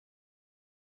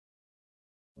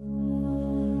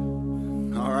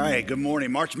right, good morning.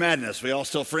 March Madness. We all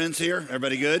still friends here?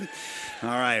 Everybody good? All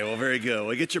right, well, very good.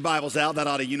 Well, get your Bibles out. That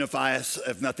ought to unify us,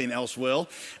 if nothing else will.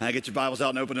 Get your Bibles out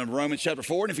and open to Romans chapter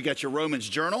 4. And if you got your Romans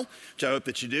journal, which I hope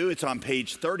that you do, it's on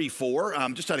page 34.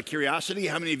 Just out of curiosity,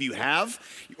 how many of you have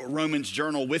your Romans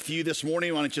journal with you this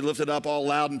morning? Why don't you lift it up all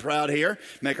loud and proud here?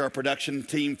 Make our production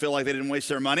team feel like they didn't waste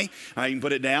their money. You can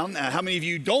put it down. How many of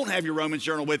you don't have your Romans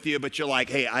journal with you, but you're like,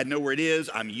 hey, I know where it is.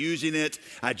 I'm using it.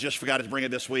 I just forgot to bring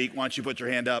it this week. Why don't you put your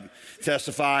hand up,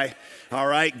 testify. All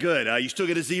right, good. You still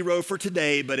get a 0 for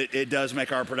today, but it does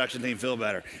make our production team feel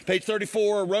better. Page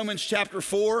 34, Romans chapter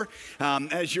 4.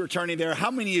 As you're turning there, how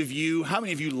many of you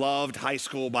loved high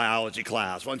school biology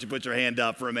class? Why don't you put your hand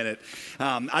up for a minute?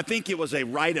 I think it was a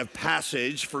rite of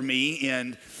passage for me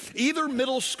in either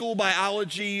middle school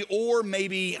biology or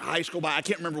maybe high school biology. I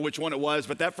can't remember which one it was,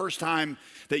 but that first time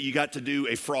that you got to do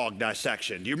a frog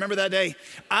dissection. Do you remember that day?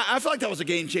 I feel like that was a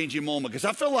game-changing moment because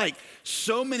I feel like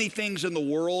so many things in the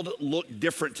world look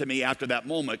different to me after that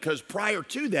moment, because prior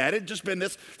to that, it'd just been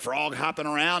this frog hopping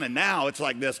around, and now it's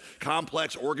like this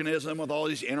complex organism with all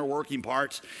these inner working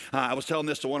parts. I was telling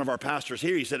this to one of our pastors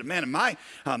here. He said, man, in my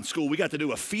school, we got to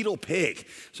do a fetal pig.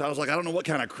 So I was like, I don't know what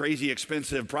kind of crazy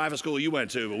expensive private school you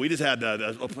went to, but we just had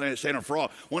the planet standard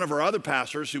frog. One of our other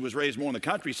pastors who was raised more in the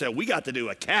country said, we got to do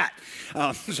a cat.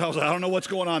 So I was like, I don't know what's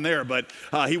going on there, but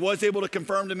he was able to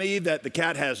confirm to me that the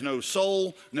cat has no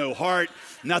soul, no heart,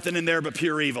 nothing in there but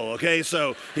pure evil, okay?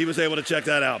 So he was able to check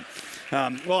that out.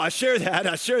 Well, I share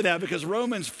that because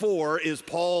Romans 4 is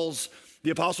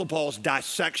the Apostle Paul's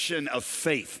dissection of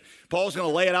faith. Paul's going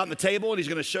to lay it out on the table, and he's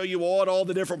going to show you what all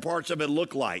the different parts of it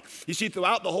look like. You see,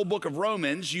 throughout the whole book of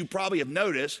Romans, you probably have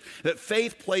noticed that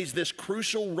faith plays this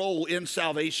crucial role in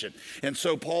salvation. And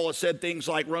so Paul has said things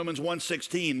like Romans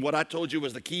 1:16, what I told you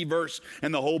was the key verse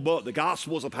in the whole book. The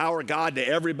gospel is the power of God to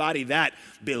everybody that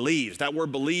believes. That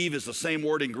word believe is the same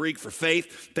word in Greek for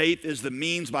faith. Faith is the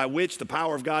means by which the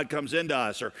power of God comes into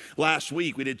us. Or last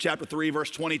week, we did chapter 3,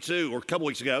 verse 22, or a couple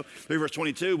weeks ago, 3 verse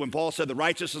 22, when Paul said the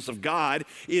righteousness of God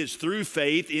is through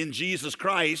faith in Jesus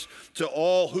Christ to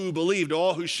all who believe, to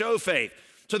all who show faith.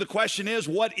 So the question is,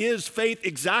 what is faith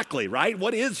exactly, right?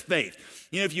 What is faith?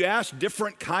 You know, if you ask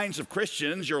different kinds of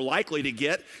Christians, you're likely to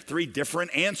get 3 different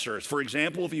answers. For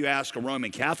example, if you ask a Roman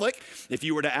Catholic, if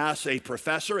you were to ask a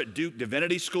professor at Duke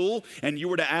Divinity School, and you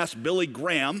were to ask Billy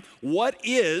Graham, what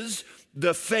is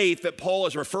the faith that Paul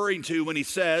is referring to when he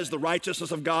says the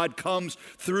righteousness of God comes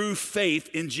through faith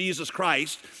in Jesus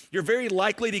Christ, you're very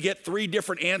likely to get 3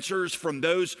 different answers from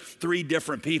those 3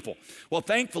 different people. Well,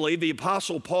 thankfully, the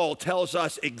Apostle Paul tells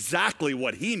us exactly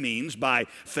what he means by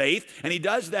faith, and he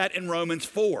does that in Romans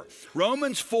 4.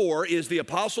 Romans 4 is the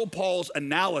Apostle Paul's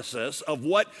analysis of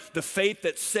what the faith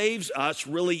that saves us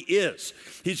really is.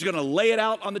 He's going to lay it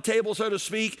out on the table, so to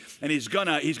speak, and he's going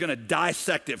to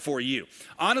dissect it for you.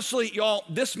 Honestly, y'all,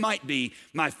 this might be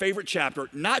my favorite chapter,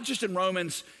 not just in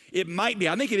Romans. I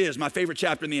think it is my favorite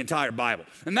chapter in the entire Bible.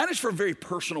 And that is for very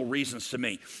personal reasons to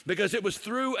me, because it was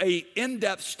through an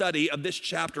in-depth study of this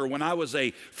chapter when I was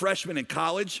a freshman in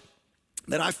college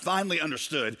that I finally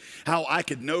understood how I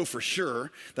could know for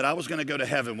sure that I was going to go to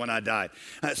heaven when I died.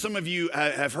 Some of you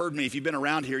have heard me, if you've been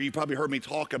around here, you probably heard me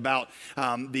talk about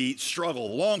the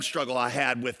long struggle I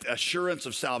had with assurance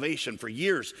of salvation for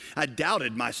years. I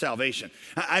doubted my salvation.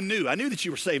 I knew that you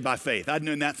were saved by faith. I'd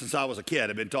known that since I was a kid.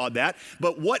 I've been taught that.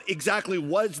 But what exactly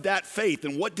was that faith,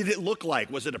 and what did it look like?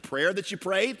 Was it a prayer that you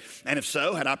prayed? And if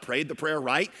so, had I prayed the prayer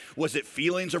right? Was it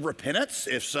feelings of repentance?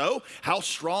 If so, how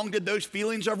strong did those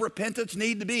feelings of repentance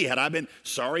need to be? Had I been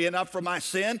sorry enough for my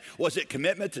sin? Was it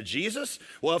commitment to Jesus?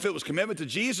 Well, if it was commitment to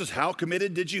Jesus, how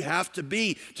committed did you have to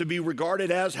be regarded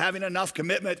as having enough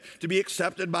commitment to be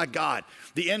accepted by God?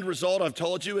 The end result, I've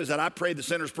told you, is that I prayed the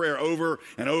sinner's prayer over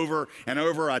and over and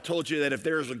over. I told you that if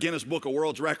there's a Guinness Book of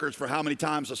World Records for how many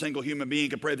times a single human being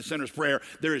can pray the sinner's prayer,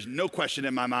 there is no question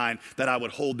in my mind that I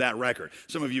would hold that record.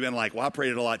 Some of you have been like, well, I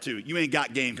prayed it a lot too. You ain't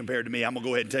got game compared to me. I'm going to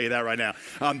go ahead and tell you that right now.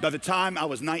 By the time I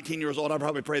was 19 years old, I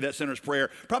probably prayed that sinner's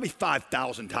prayer probably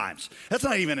 5,000 times. That's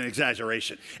not even an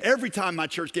exaggeration. Every time my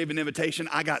church gave an invitation,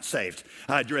 I got saved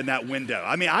during that window.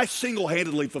 I mean, I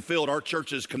single-handedly fulfilled our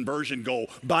church's conversion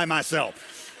goal by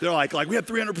myself. They're like, we had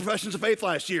 300 professions of faith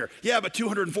last year. Yeah, but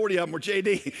 240 of them were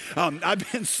JD.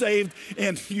 I've been saved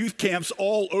in youth camps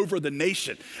all over the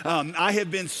nation. I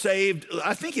have been saved,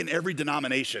 I think, in every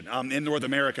denomination in North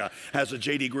America has a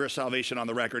JD Greer salvation on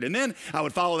the record. And then I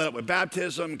would follow that up with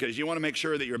baptism, because you want to make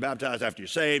sure that you're baptized after you're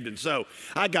saved. And so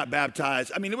I got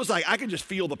baptized. I mean, it was like I could just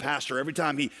feel the pastor every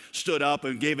time he stood up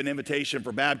and gave an invitation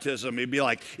for baptism. He'd be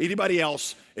like, anybody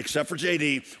else except for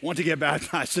JD, want to get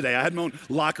baptized today. I had my own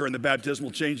locker in the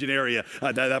baptismal changing area.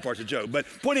 That part's a joke. But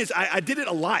point is, I did it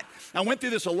a lot. I went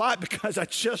through this a lot because I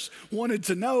just wanted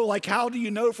to know, like, how do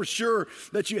you know for sure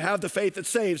that you have the faith that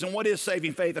saves? And what is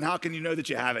saving faith, and how can you know that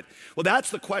you have it? Well,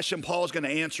 that's the question Paul's going to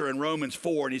answer in Romans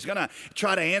 4, and he's going to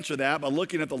try to answer that by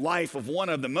looking at the life of one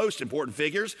of the most important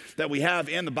figures that we have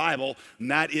in the Bible,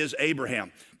 and that is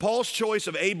Abraham. Paul's choice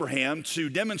of Abraham to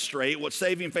demonstrate what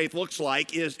saving faith looks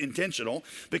like is intentional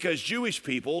because Jewish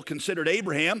people considered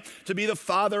Abraham to be the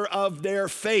father of their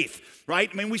faith, right?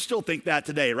 I mean, we still think that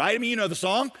today, right? I mean, you know the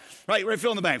song, right?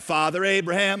 Fill in the blank. Father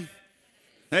Abraham.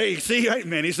 Hey, you see, right?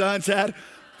 Many sons had.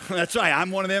 That's right. I'm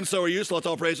one of them, so are you, so let's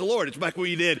all praise the Lord. It's back when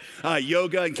you did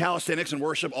yoga and calisthenics and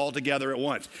worship all together at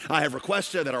once. I have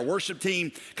requested that our worship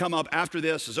team come up after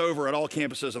this is over at all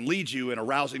campuses and lead you in a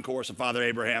rousing chorus of Father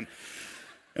Abraham.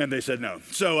 And they said no.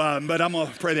 So, but I'm going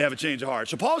to pray they have a change of heart.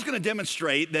 So Paul's going to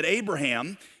demonstrate that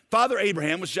Father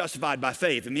Abraham was justified by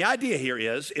faith. And the idea here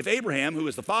is if Abraham, who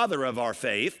is the father of our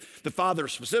faith, the father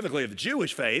specifically of the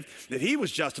Jewish faith, that he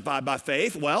was justified by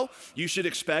faith, well, you should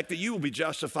expect that you will be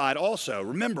justified also.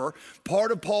 Remember,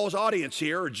 part of Paul's audience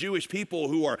here are Jewish people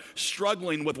who are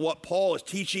struggling with what Paul is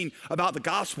teaching about the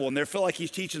gospel, and they feel like he's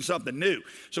teaching something new.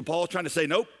 So Paul's trying to say,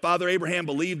 nope, Father Abraham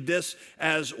believed this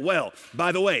as well.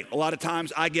 By the way, a lot of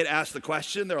times I get asked the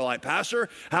question, they're like, Pastor,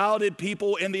 how did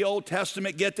people in the Old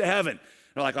Testament get to heaven?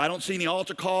 They're like, I don't see any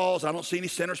altar calls. I don't see any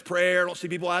sinner's prayer. I don't see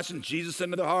people asking Jesus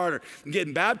into their heart or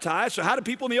getting baptized. So how do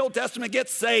people in the Old Testament get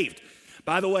saved?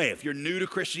 By the way, if you're new to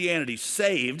Christianity,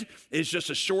 saved is just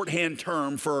a shorthand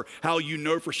term for how you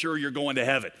know for sure you're going to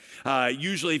heaven.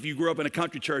 Usually if you grew up in a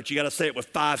country church, you got to say it with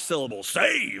 5 syllables,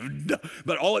 saved.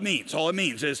 But all it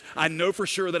means is I know for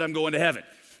sure that I'm going to heaven.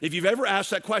 If you've ever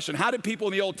asked that question, how did people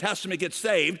in the Old Testament get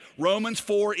saved? Romans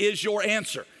 4 is your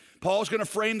answer. Paul's going to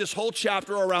frame this whole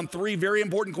chapter around 3 very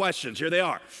important questions. Here they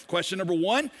are. Question number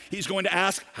 1, he's going to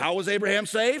ask, how was Abraham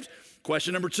saved?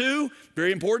 Question number 2,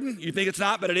 very important. You think it's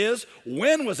not, but it is.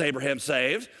 When was Abraham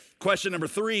saved? Question number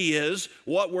 3 is,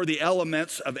 what were the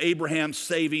elements of Abraham's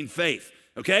saving faith?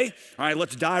 Okay? All right,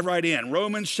 let's dive right in.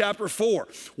 Romans chapter 4.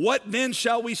 What then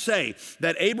shall we say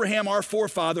that Abraham, our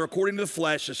forefather, according to the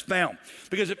flesh, has found?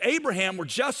 Because if Abraham were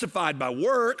justified by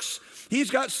works,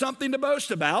 he's got something to boast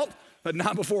about. But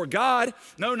not before God.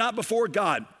 No, not before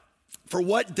God. For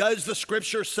what does the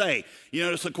scripture say? You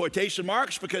notice the quotation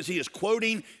marks because he is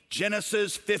quoting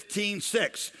Genesis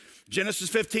 15:6. Genesis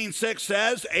 15:6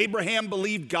 says, Abraham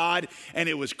believed God and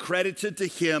it was credited to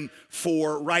him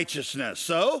for righteousness.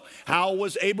 So, how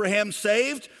was Abraham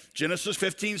saved? Genesis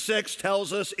 15:6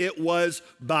 tells us it was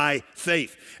by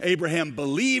faith. Abraham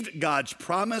believed God's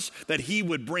promise that he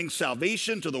would bring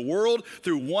salvation to the world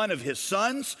through one of his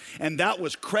sons, and that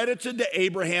was credited to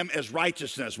Abraham as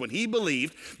righteousness. When he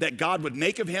believed that God would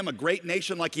make of him a great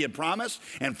nation like he had promised,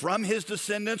 and from his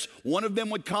descendants, one of them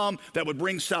would come that would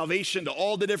bring salvation to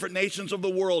all the different nations of the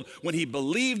world. When he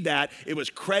believed that, it was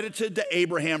credited to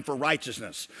Abraham for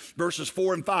righteousness. Verses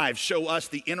 4 and 5 show us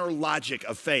the inner logic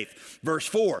of faith. Verse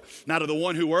 4, now to the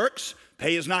one who works,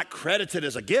 pay is not credited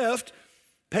as a gift.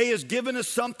 Pay is given as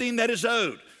something that is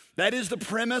owed. That is the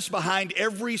premise behind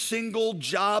every single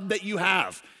job that you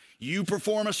have. You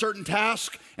perform a certain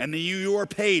task, and then you are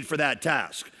paid for that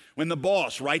task. When the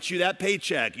boss writes you that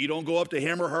paycheck, you don't go up to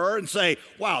him or her and say,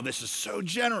 wow, this is so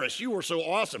generous. You were so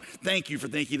awesome. Thank you for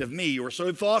thinking of me. You were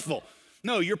so thoughtful.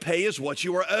 No, your pay is what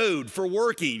you are owed for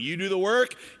working. You do the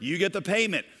work, you get the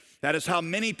payment. That is how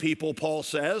many people, Paul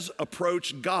says,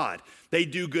 approach God. They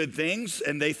do good things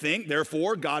and they think,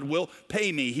 therefore, God will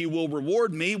pay me. He will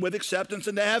reward me with acceptance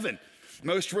into heaven.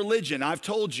 Most religion, I've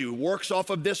told you, works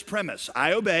off of this premise.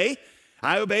 I obey,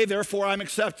 therefore I'm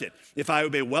accepted. If I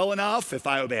obey well enough, if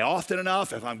I obey often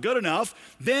enough, if I'm good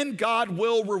enough, then God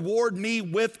will reward me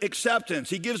with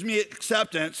acceptance. He gives me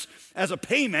acceptance as a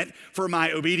payment for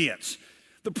my obedience.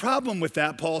 The problem with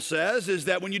that, Paul says, is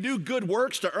that when you do good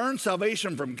works to earn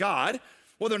salvation from God,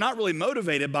 well, they're not really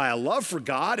motivated by a love for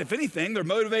God. If anything, they're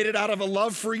motivated out of a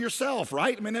love for yourself,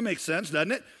 right? I mean, that makes sense,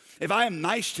 doesn't it? If I am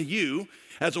nice to you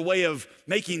as a way of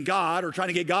making God or trying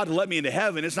to get God to let me into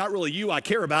heaven, it's not really you I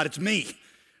care about, it's me,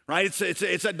 right?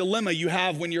 It's that dilemma you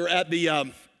have when you're at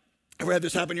the... Ever had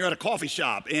this happen? You're at a coffee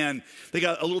shop and they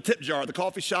got a little tip jar at the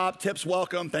coffee shop, tips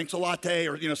welcome, thanks a latte,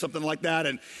 or something like that.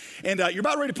 And you're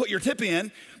about ready to put your tip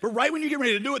in, but right when you get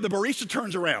ready to do it, the barista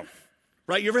turns around,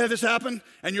 right? You ever had this happen?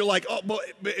 And you're like, oh, but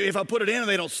if I put it in and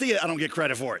they don't see it, I don't get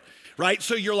credit for it. right?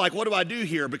 So you're like, what do I do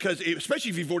here? Because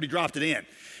especially if you've already dropped it in.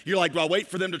 You're like, well, I'll wait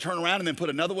for them to turn around and then put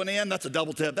another one in. That's a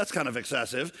double tip. That's kind of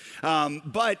excessive.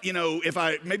 But,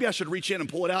 maybe I should reach in and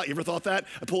pull it out. You ever thought that?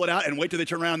 I pull it out and wait till they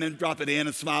turn around and then drop it in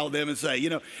and smile at them and say,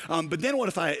 but then what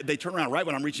if they turn around right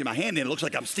when I'm reaching my hand in? It looks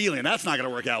like I'm stealing. That's not going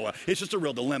to work out well. It's just a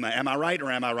real dilemma. Am I right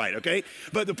or am I right? Okay?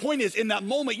 But the point is, in that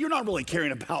moment, you're not really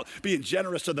caring about being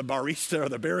generous to the barista or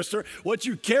the barrister. What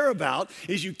you care about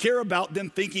is you care about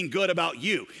them thinking good about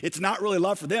you. It's not really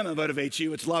love for them that motivates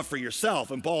you. It's love for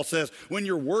yourself. And Paul says, when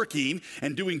you're working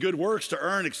and doing good works to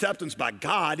earn acceptance by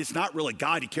God, it's not really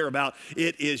God you care about,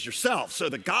 it is yourself. So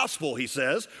the gospel, he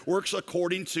says, works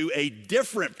according to a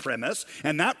different premise,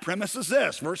 and that premise is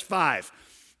this, verse 5.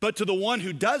 But to the one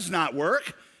who does not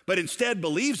work, but instead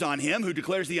believes on him who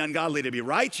declares the ungodly to be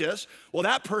righteous, well,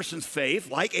 that person's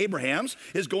faith, like Abraham's,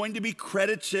 is going to be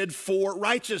credited for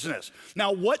righteousness.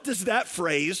 Now, what does that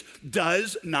phrase,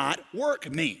 does not work,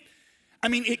 mean? I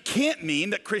mean, it can't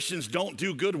mean that Christians don't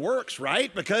do good works,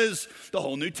 right? Because the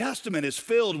whole New Testament is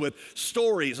filled with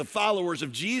stories of followers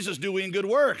of Jesus doing good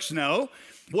works. No,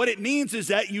 what it means is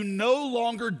that you no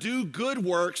longer do good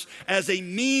works as a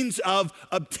means of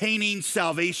obtaining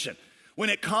salvation. When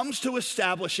it comes to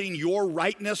establishing your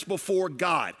rightness before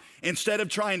God, instead of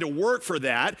trying to work for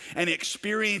that and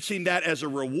experiencing that as a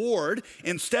reward,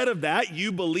 instead of that,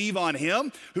 you believe on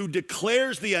him who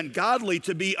declares the ungodly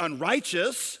to be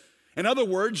unrighteous. In other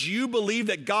words, you believe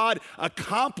that God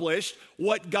accomplished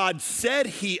what God said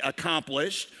he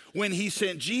accomplished when he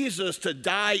sent Jesus to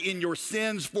die in your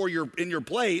sins in your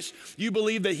place. You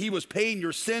believe that he was paying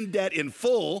your sin debt in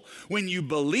full. When you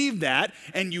believe that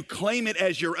and you claim it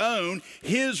as your own,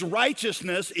 his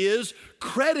righteousness is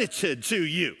credited to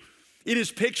you. It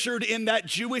is pictured in that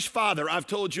Jewish father I've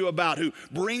told you about who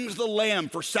brings the lamb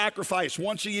for sacrifice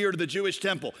once a year to the Jewish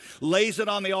temple, lays it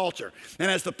on the altar.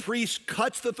 And as the priest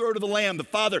cuts the throat of the lamb, the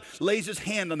father lays his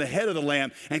hand on the head of the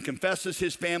lamb and confesses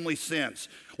his family's sins.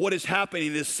 What is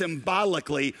happening is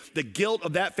symbolically the guilt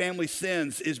of that family's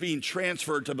sins is being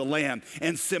transferred to the lamb.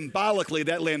 And symbolically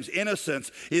that lamb's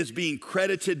innocence is being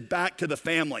credited back to the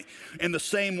family. In the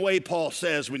same way, Paul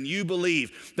says, when you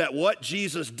believe that what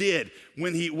Jesus did,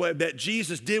 that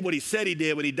Jesus did what he said he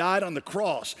did when he died on the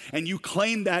cross, and you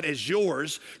claim that as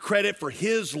yours, credit for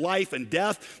his life and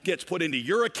death gets put into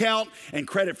your account, and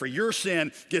credit for your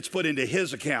sin gets put into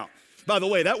his account. By the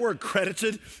way, that word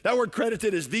credited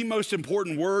is the most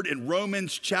important word in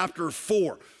Romans chapter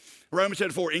 4. Romans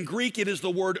chapter 4. In Greek, it is the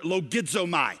word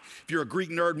logizomai. If you're a Greek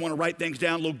nerd and want to write things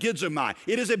down, logizomai.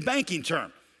 It is a banking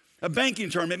term. A banking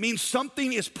term. It means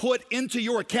something is put into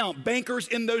your account. Bankers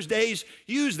in those days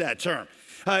use that term.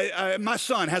 My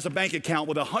son has a bank account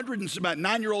with about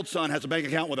 9-year-old son has a bank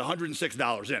account with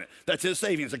 $106 in it. That's his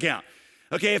savings account.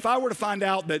 Okay, if I were to find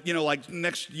out that,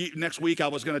 next week I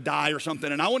was going to die or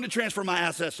something, and I wanted to transfer my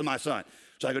assets to my son.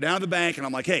 So I go down to the bank and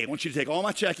I'm like, hey, I want you to take all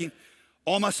my checking,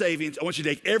 all my savings. I want you to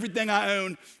take everything I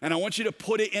own, and I want you to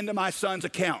put it into my son's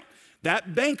account.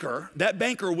 That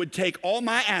banker would take all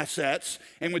my assets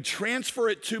and would transfer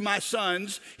it to my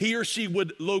son's. He or she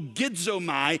would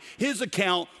logizomai his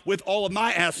account with all of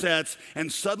my assets,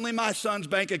 and suddenly my son's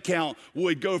bank account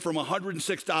would go from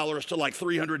 $106 to like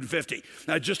 $350.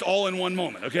 Now, just all in one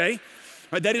moment, okay?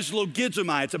 Right, that is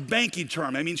logizomai. It's a banking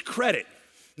term. It means credit.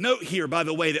 Note here, by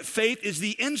the way, that faith is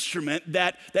the instrument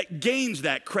that gains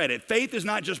that credit. Faith is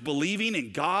not just believing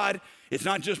in God. It's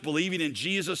not just believing in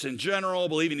Jesus in general,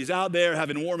 believing he's out there,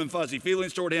 having warm and fuzzy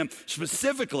feelings toward him.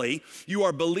 Specifically, you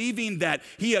are believing that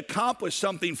he accomplished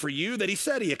something for you that he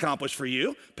said he accomplished for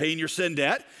you, paying your sin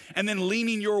debt, and then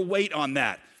leaning your weight on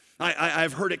that.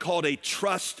 I've heard it called a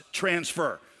trust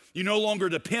transfer. You no longer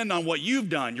depend on what you've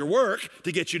done, your work,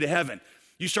 to get you to heaven.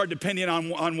 You start depending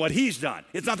on what he's done.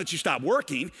 It's not that you stop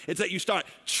working, it's that you start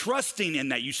trusting in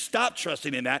that. You stop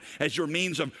trusting in that as your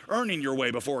means of earning your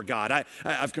way before God.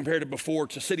 I've compared it before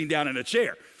to sitting down in a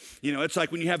chair. It's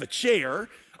like when you have a chair,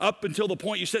 up until the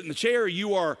point you sit in the chair,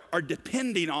 you are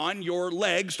depending on your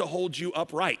legs to hold you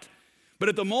upright. But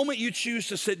at the moment you choose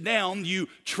to sit down, you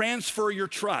transfer your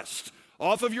trust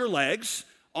off of your legs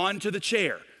onto the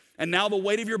chair. And now the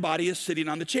weight of your body is sitting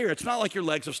on the chair. It's not like your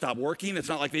legs have stopped working. It's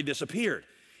not like they disappeared.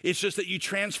 It's just that you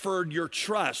transferred your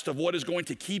trust of what is going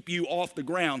to keep you off the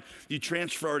ground. You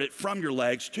transferred it from your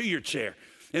legs to your chair.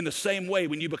 In the same way,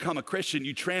 when you become a Christian,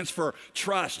 you transfer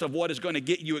trust of what is going to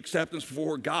get you acceptance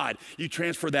before God. You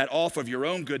transfer that off of your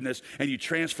own goodness, and you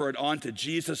transfer it onto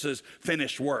Jesus'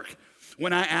 finished work.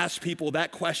 When I ask people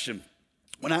that question,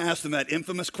 when I ask them that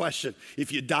infamous question,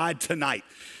 if you died tonight,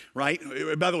 right?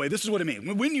 By the way, this is what I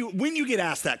mean. When you get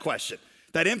asked that question,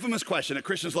 That infamous question that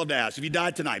Christians love to ask, if you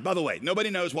died tonight, by the way, nobody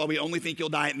knows why we only think you'll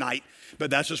die at night, but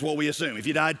that's just what we assume. If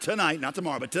you died tonight, not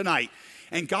tomorrow, but tonight,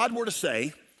 and God were to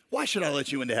say, why should I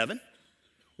let you into heaven?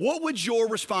 What would your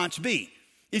response be?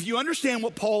 If you understand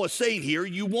what Paul is saying here,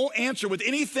 you won't answer with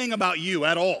anything about you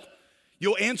at all.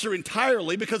 You'll answer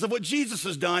entirely because of what Jesus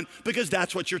has done, because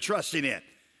that's what you're trusting in.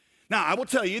 Now, I will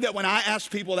tell you that when I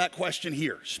ask people that question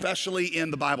here, especially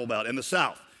in the Bible Belt, in the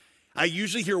South, I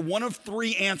usually hear one of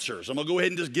three answers. I'm going to go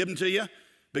ahead and just give them to you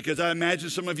because I imagine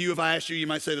some of you, if I asked you, you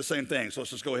might say the same thing. So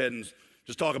let's just go ahead and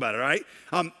just talk about it, all right?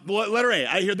 Letter A,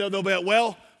 I hear they'll be,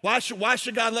 well, why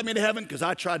should God let me to heaven? Because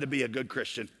I tried to be a good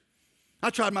Christian. I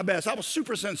tried my best. I was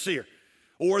super sincere.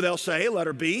 Or they'll say,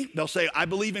 letter B, they'll say, I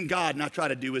believe in God and I try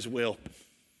to do his will.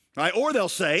 Right? Or they'll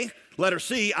say, letter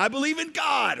C, I believe in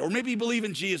God, or maybe believe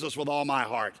in Jesus with all my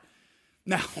heart.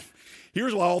 Now,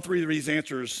 here's why all three of these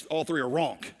answers, all three are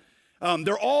wrong.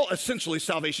 They're all essentially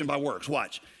salvation by works.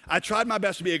 Watch. I tried my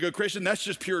best to be a good Christian. That's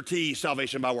just pure T,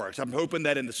 salvation by works. I'm hoping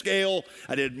that in the scale,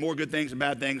 I did more good things than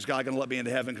bad things. God going to let me into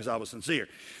heaven because I was sincere.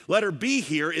 Letter B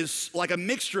here is like a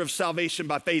mixture of salvation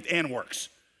by faith and works.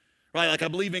 Right? Like I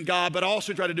believe in God, but I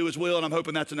also try to do his will, and I'm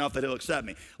hoping that's enough that he'll accept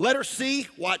me. Letter C,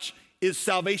 watch, is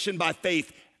salvation by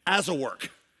faith as a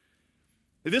work.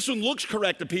 This one looks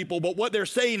correct to people, but what they're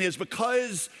saying is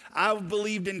because I've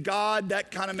believed in God, that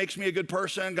kind of makes me a good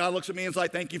person. God looks at me and is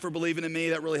like, thank you for believing in me.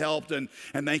 That really helped. And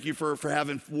thank you for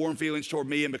having warm feelings toward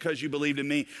me. And because you believed in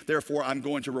me, therefore, I'm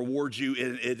going to reward you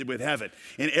with heaven.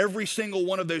 In every single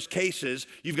one of those cases,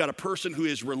 you've got a person who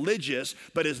is religious,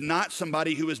 but is not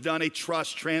somebody who has done a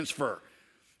trust transfer.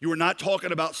 You are not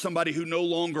talking about somebody who no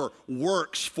longer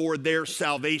works for their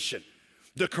salvation.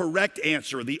 The correct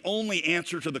answer, the only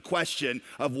answer to the question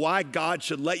of why God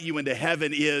should let you into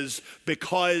heaven is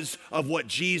because of what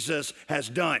Jesus has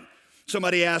done.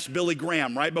 Somebody asked Billy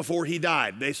Graham right before he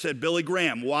died. They said, Billy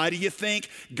Graham, why do you think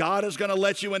God is going to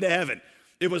let you into heaven?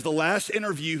 It was the last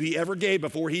interview he ever gave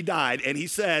before he died, and he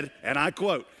said, and I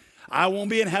quote, I won't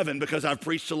be in heaven because I've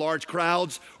preached to large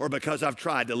crowds or because I've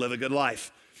tried to live a good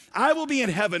life. I will be in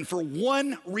heaven for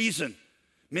one reason.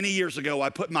 Many years ago, I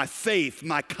put my faith,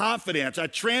 my confidence, I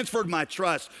transferred my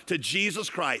trust to Jesus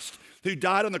Christ, who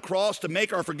died on the cross to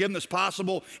make our forgiveness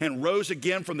possible and rose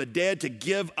again from the dead to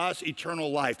give us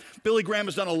eternal life. Billy Graham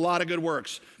has done a lot of good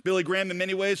works. Billy Graham, in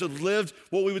many ways, has lived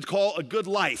what we would call a good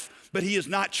life, but he is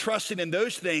not trusting in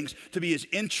those things to be his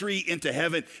entry into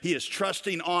heaven. He is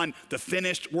trusting on the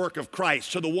finished work of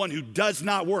Christ. So the one who does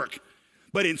not work,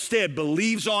 but instead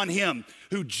believes on him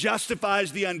who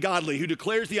justifies the ungodly, who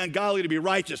declares the ungodly to be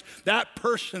righteous, that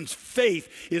person's faith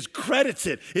is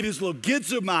credited. It is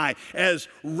logizomai as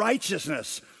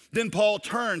righteousness. Then Paul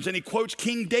turns and he quotes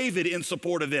King David in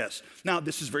support of this. Now,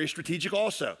 this is very strategic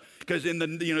also, because in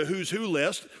the who's who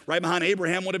list, right behind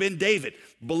Abraham would have been David,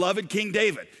 beloved King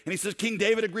David. And he says King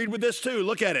David agreed with this too.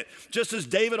 Look at it. Just as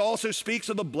David also speaks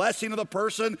of the blessing of the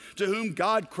person to whom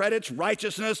God credits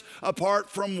righteousness apart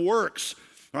from works.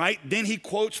 Right? Then he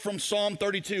quotes from Psalm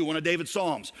 32, one of David's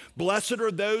Psalms. Blessed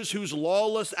are those whose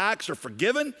lawless acts are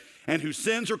forgiven and whose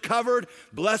sins are covered.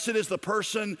 Blessed is the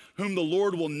person whom the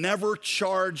Lord will never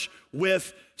charge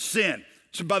with sin.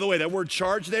 So by the way, that word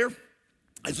charge there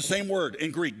is the same word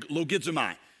in Greek,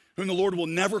 logizomai, whom the Lord will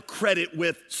never credit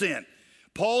with sin.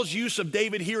 Paul's use of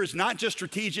David here is not just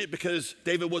strategic because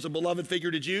David was a beloved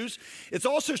figure to Jews. It's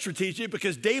also strategic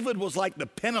because David was like the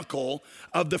pinnacle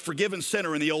of the forgiven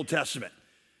sinner in the Old Testament.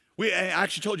 I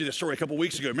actually told you this story a couple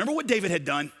weeks ago. Remember what David had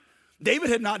done?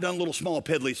 David had not done little small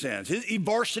piddly sins. His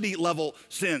varsity level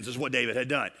sins is what David had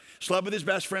done. Slept with his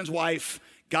best friend's wife,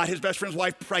 got his best friend's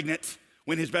wife pregnant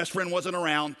when his best friend wasn't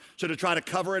around. So to try to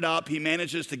cover it up, he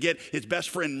manages to get his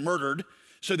best friend murdered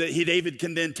so that David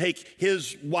can then take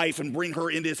his wife and bring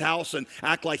her into his house and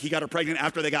act like he got her pregnant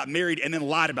after they got married and then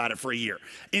lied about it for a year.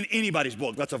 In anybody's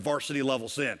book, that's a varsity level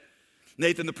sin.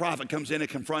 Nathan the prophet comes in and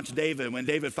confronts David. And when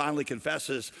David finally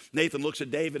confesses, Nathan looks at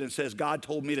David and says, God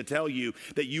told me to tell you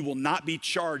that you will not be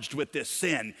charged with this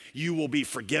sin. You will be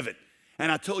forgiven.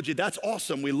 And I told you, that's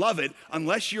awesome. We love it.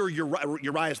 Unless you're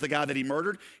Uriah's the guy that he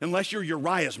murdered, unless you're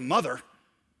Uriah's mother.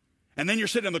 And then you're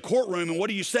sitting in the courtroom, and what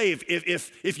do you say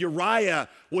if Uriah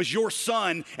was your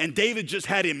son and David just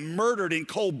had him murdered in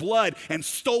cold blood and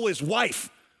stole his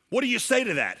wife? What do you say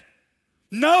to that?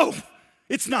 No,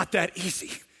 it's not that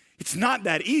easy. It's not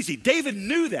that easy. David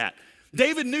knew that.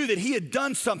 David knew that he had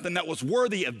done something that was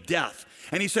worthy of death.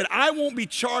 And he said, I won't be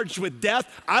charged with death.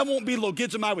 I won't be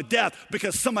logizomai with death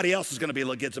because somebody else is going to be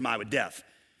logizomai with death.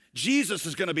 Jesus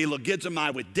is going to be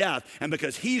logizomai with death. And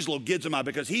because he's logizomai,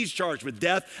 because he's charged with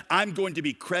death, I'm going to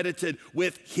be credited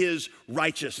with his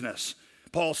righteousness.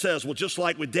 Paul says, well, just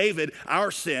like with David,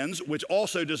 our sins, which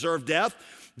also deserve death,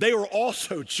 they were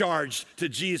also charged to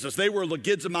Jesus. They were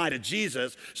logizomai to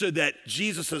Jesus so that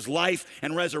Jesus' life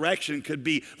and resurrection could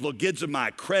be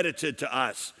logizomai, credited to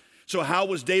us. So how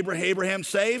was Abraham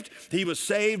saved? He was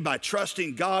saved by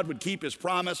trusting God would keep his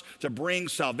promise to bring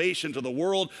salvation to the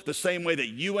world the same way that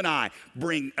you and I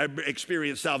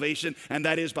experience salvation, and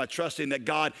that is by trusting that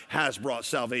God has brought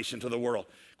salvation to the world.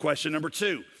 Question number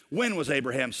 2, when was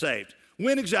Abraham saved?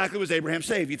 When exactly was Abraham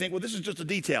saved? You think, well, this is just a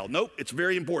detail. Nope, it's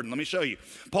very important. Let me show you.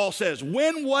 Paul says,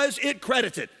 when was it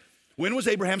credited? When was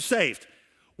Abraham saved?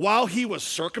 While he was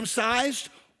circumcised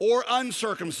or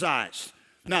uncircumcised?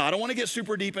 Now, I don't want to get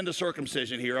super deep into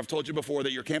circumcision here. I've told you before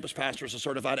that your campus pastor is a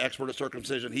certified expert at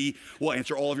circumcision. He will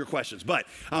answer all of your questions. But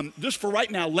just for right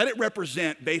now, let it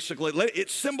represent basically,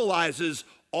 it symbolizes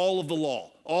all of the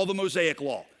law, all the Mosaic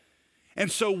law.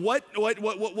 And so what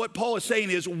Paul is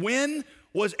saying is, when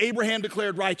was Abraham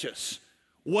declared righteous?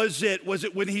 Was it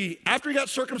when after he got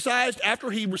circumcised,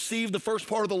 after he received the first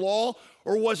part of the law,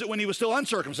 or was it when he was still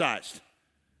uncircumcised?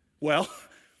 Well,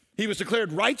 he was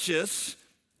declared righteous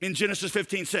in Genesis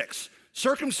 15:6.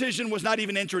 Circumcision was not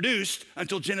even introduced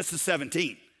until Genesis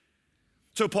 17.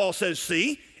 So Paul says,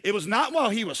 see, it was not while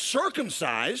he was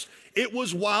circumcised, it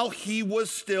was while he was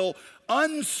still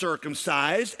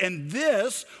uncircumcised, and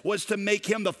this was to make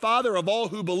him the father of all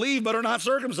who believe but are not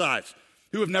circumcised,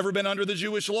 who have never been under the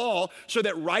Jewish law, so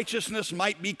that righteousness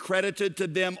might be credited to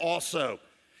them also.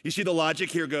 You see, the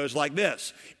logic here goes like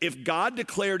this. If God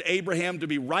declared Abraham to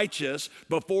be righteous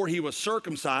before he was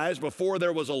circumcised, before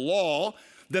there was a law,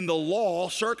 then the law,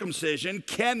 circumcision,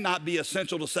 cannot be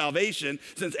essential to salvation,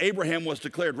 since Abraham was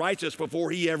declared righteous before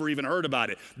he ever even heard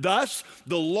about it. Thus,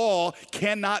 the law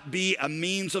cannot be a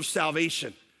means of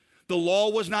salvation. The law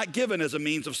was not given as a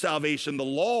means of salvation. The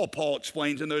law, Paul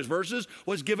explains in those verses,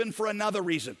 was given for another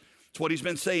reason. It's what he's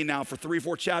been saying now for 3 or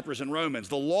 4 chapters in Romans.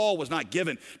 The law was not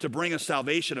given to bring us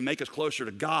salvation and make us closer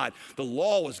to God. The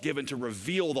law was given to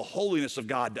reveal the holiness of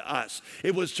God to us.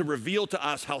 It was to reveal to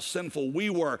us how sinful we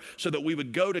were so that we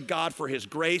would go to God for his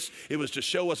grace. It was to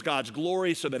show us God's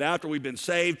glory so that after we've been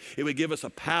saved, it would give us a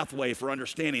pathway for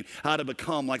understanding how to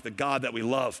become like the God that we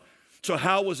love. So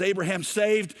how was Abraham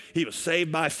saved? He was saved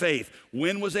by faith.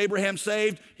 When was Abraham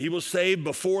saved? He was saved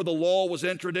before the law was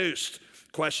introduced.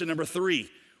 Question number 3.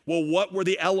 Well, what were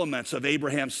the elements of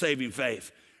Abraham's saving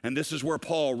faith? And this is where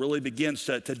Paul really begins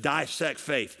to dissect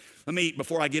faith.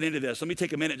 Before I get into this, let me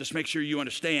take a minute, just make sure you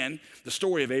understand the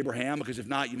story of Abraham, because if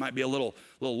not, you might be a little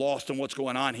lost on what's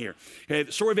going on here. Okay,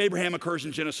 the story of Abraham occurs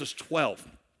in Genesis 12.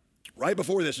 Right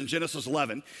before this, in Genesis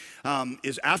 11,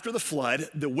 is after the flood,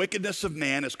 the wickedness of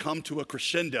man has come to a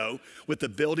crescendo with the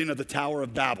building of the Tower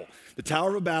of Babel. The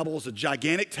Tower of Babel is a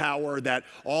gigantic tower that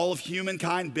all of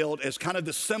humankind built as kind of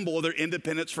the symbol of their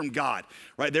independence from God.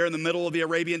 Right there in the middle of the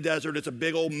Arabian desert, it's a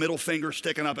big old middle finger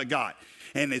sticking up at God.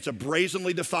 And it's a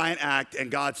brazenly defiant act,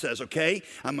 and God says, okay,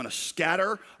 I'm gonna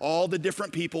scatter all the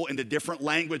different people into different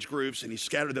language groups, and he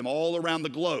scattered them all around the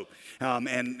globe and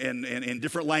in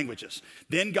different languages.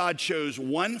 Then God chose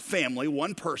one family,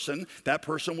 one person. That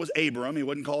person was Abram. He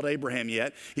wasn't called Abraham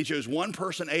yet. He chose one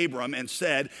person, Abram, and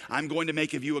said, I'm going to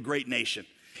make of you a great nation.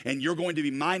 And you're going to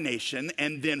be my nation,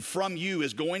 and then from you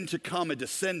is going to come a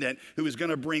descendant who is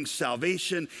going to bring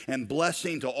salvation and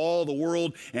blessing to all the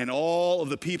world, and all of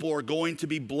the people are going to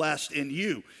be blessed in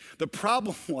you. The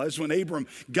problem was when Abram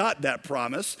got that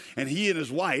promise, and he and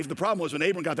his wife, the problem was when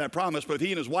Abram got that promise, both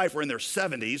he and his wife were in their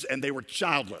 70s, and they were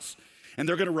childless. And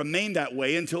they're going to remain that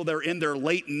way until they're in their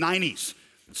late 90s.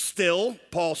 Still,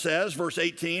 Paul says, verse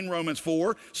 18, Romans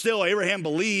 4, still Abraham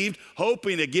believed,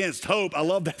 hoping against hope. I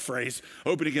love that phrase,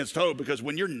 hoping against hope, because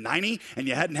when you're 90 and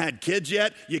you hadn't had kids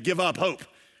yet, you give up hope,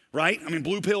 right?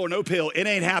 Blue pill or no pill, it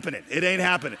ain't happening. It ain't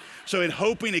happening. So in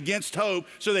hoping against hope,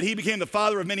 so that he became the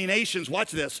father of many nations,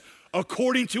 watch this,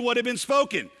 according to what had been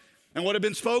spoken. And what had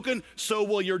been spoken, so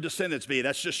will your descendants be.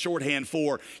 That's just shorthand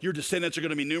for your descendants are going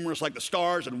to be numerous like the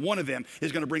stars, and one of them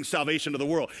is going to bring salvation to the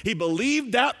world. He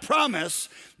believed that promise.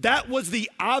 That was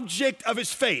the object of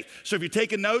his faith. So if you're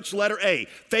taking notes, letter A,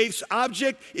 faith's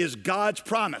object is God's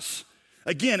promise.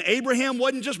 Again, Abraham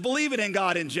wasn't just believing in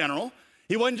God in general.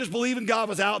 He wasn't just believing God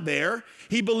was out there.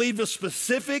 He believed a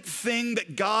specific thing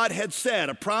that God had said,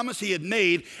 a promise he had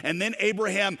made, and then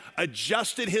Abraham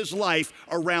adjusted his life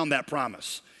around that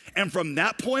promise. And from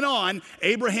that point on,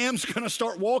 Abraham's going to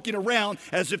start walking around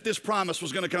as if this promise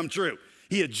was going to come true.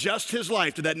 He adjusts his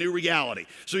life to that new reality.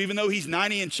 So even though he's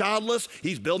 90 and childless,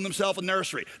 he's building himself a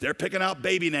nursery. They're picking out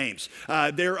baby names.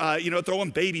 They're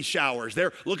throwing baby showers.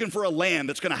 They're looking for a land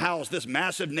that's going to house this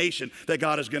massive nation that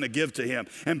God is going to give to him.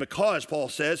 And because, Paul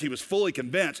says, he was fully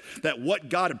convinced that what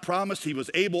God had promised, he was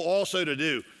able also to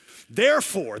do.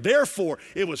 Therefore,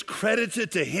 it was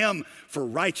credited to him for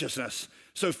righteousness.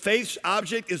 So faith's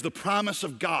object is the promise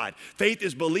of God. Faith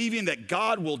is believing that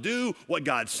God will do what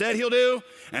God said he'll do,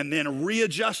 and then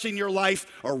readjusting your life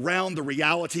around the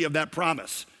reality of that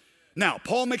promise. Now,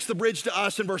 Paul makes the bridge to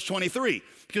us in verse 23,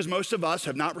 because most of us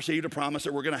have not received a promise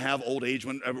that we're going to have old age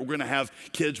when we're going to have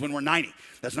kids when we're 90.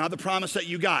 That's not the promise that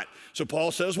you got. So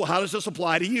Paul says, well, how does this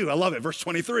apply to you? I love it. Verse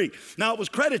 23. Now, it was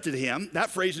credited to him, that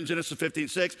phrase in Genesis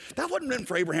 15:6, that wasn't written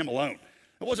for Abraham alone.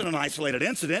 It wasn't an isolated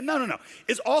incident. No.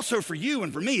 It's also for you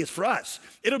and for me. It's for us.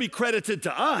 It'll be credited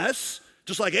to us,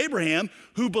 just like Abraham,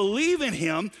 who believe in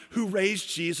him who raised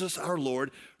Jesus our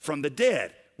Lord from the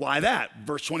dead. Why that?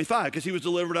 Verse 25, because he was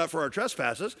delivered up for our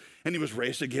trespasses and he was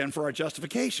raised again for our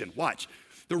justification. Watch.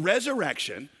 The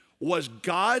resurrection was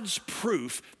God's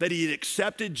proof that he had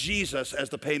accepted Jesus as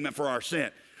the payment for our sin.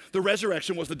 The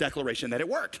resurrection was the declaration that it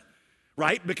worked,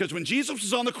 right? Because when Jesus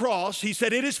was on the cross, he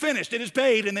said, it is finished, it is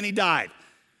paid, and then he died.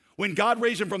 When God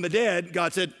raised him from the dead,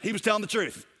 God said he was telling the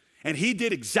truth. And he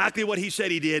did exactly what he said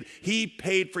he did. He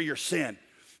paid for your sin.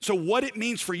 So what it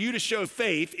means for you to show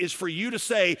faith is for you to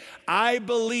say, I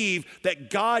believe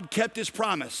that God kept his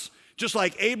promise. Just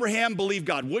like Abraham believed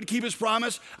God would keep his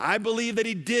promise, I believe that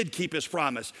he did keep his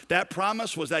promise. That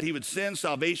promise was that he would send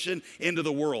salvation into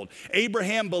the world.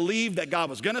 Abraham believed that God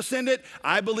was going to send it.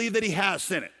 I believe that he has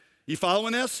sent it. You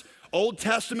following this? Old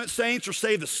Testament saints are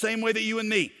saved the same way that you and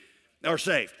me are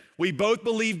saved. We both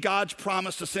believe God's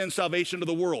promise to send salvation to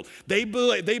the world. They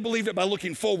believed it by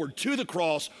looking forward to the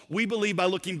cross. We believe by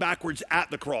looking backwards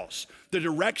at the cross. The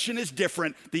direction is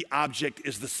different. The object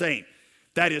is the same.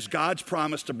 That is God's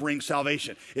promise to bring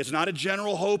salvation. It's not a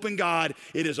general hope in God.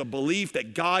 It is a belief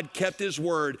that God kept his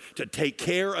word to take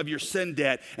care of your sin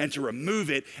debt and to remove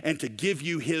it and to give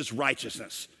you his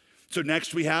righteousness. So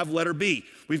next we have letter B.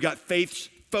 We've got faith's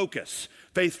focus.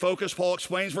 Faith focus, Paul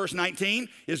explains, verse 19,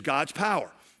 is God's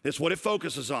power. That's what it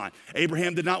focuses on.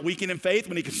 Abraham did not weaken in faith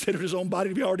when he considered his own body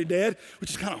to be already dead,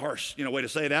 which is kind of harsh, way to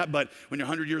say that. But when you're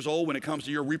 100 years old, when it comes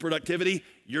to your reproductivity,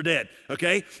 you're dead,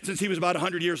 okay? Since he was about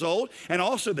 100 years old. And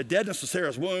also the deadness of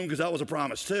Sarah's womb, because that was a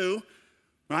promise too,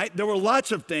 right? There were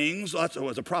lots of things, it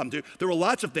was a problem too. There were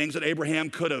lots of things that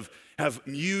Abraham could have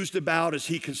mused about as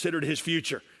he considered his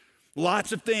future.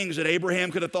 Lots of things that Abraham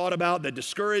could have thought about that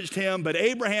discouraged him, but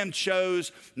Abraham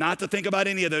chose not to think about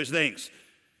any of those things.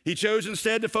 He chose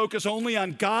instead to focus only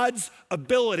on God's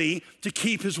ability to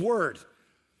keep his word.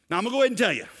 Now, I'm going to go ahead and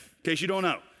tell you, in case you don't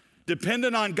know,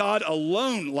 dependent on God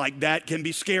alone like that can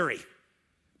be scary.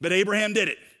 But Abraham did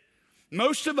it.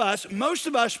 Most of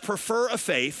us prefer a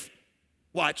faith,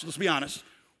 watch, let's be honest,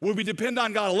 where we depend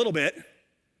on God a little bit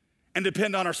and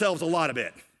depend on ourselves a lot a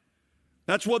bit.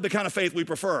 That's what the kind of faith we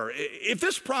prefer. If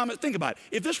this promise, think about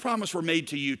it, if this promise were made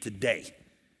to you today,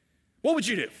 what would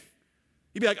you do?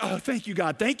 You'd be like, oh, thank you,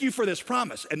 God. Thank you for this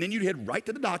promise. And then you'd head right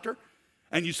to the doctor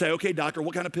and you'd say, okay, doctor,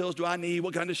 what kind of pills do I need?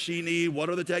 What kind does she need? What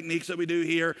are the techniques that we do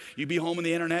here? You'd be home on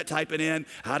the internet typing in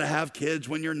how to have kids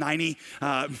when you're 90.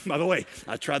 By the way,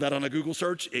 I tried that on a Google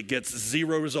search. It gets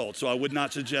 0 results, so I would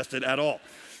not suggest it at all.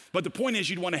 But the point is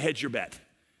you'd want to hedge your bet.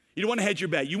 You'd want to hedge your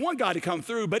bet. You want God to come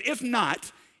through, but if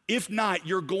not,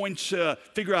 you're going to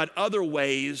figure out other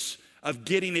ways of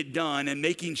getting it done and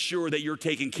making sure that you're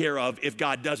taken care of if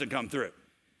God doesn't come through.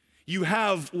 You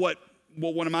have what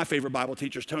one of my favorite Bible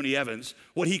teachers, Tony Evans,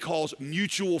 what he calls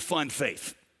mutual fund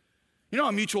faith. You know how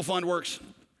a mutual fund works?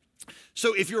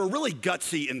 So if you're a really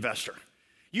gutsy investor,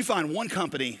 you find one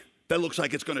company that looks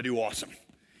like it's going to do awesome,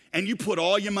 and you put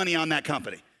all your money on that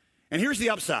company. And here's the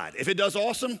upside. If it does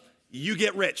awesome, you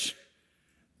get rich.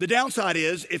 The downside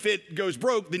is if it goes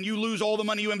broke, then you lose all the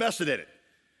money you invested in it.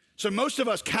 So most of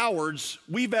us cowards,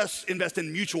 we invest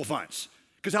in mutual funds.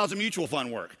 Because how's a mutual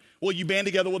fund work? Well, you band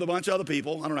together with a bunch of other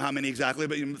people. I don't know how many exactly,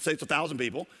 but you say it's 1,000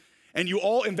 people. And you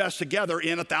all invest together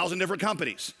in 1,000 different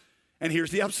companies. And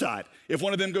here's the upside. If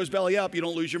one of them goes belly up, you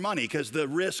don't lose your money because the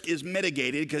risk is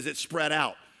mitigated because it's spread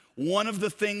out. One of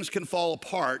the things can fall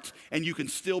apart and you can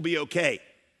still be okay.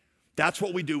 That's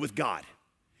what we do with God.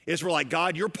 Is we're like,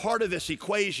 God, you're part of this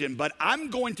equation, but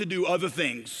I'm going to do other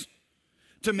things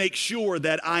to make sure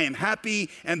that I am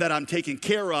happy and that I'm taken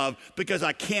care of because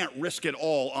I can't risk it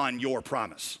all on your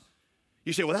promise.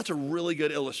 You say, well, that's a really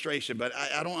good illustration, but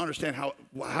I don't understand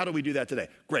how do we do that today?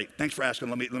 Great, thanks for asking.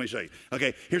 Let me show you.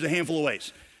 Okay, here's a handful of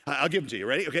ways. I'll give them to you.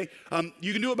 Ready? Okay,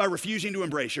 you can do it by refusing to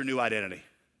embrace your new identity.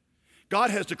 God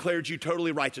has declared you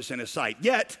totally righteous in his sight.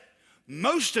 Yet,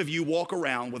 most of you walk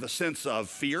around with a sense of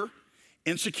fear,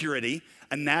 insecurity,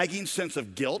 a nagging sense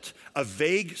of guilt, a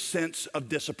vague sense of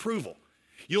disapproval.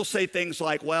 You'll say things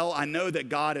like, well, I know that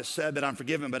God has said that I'm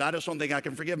forgiven, but I just don't think I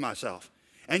can forgive myself.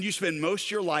 And you spend most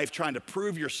of your life trying to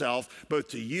prove yourself, both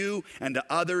to you and to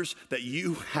others, that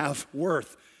you have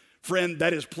worth. Friend,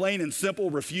 that is plain and simple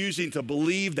refusing to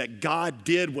believe that God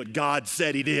did what God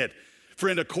said he did.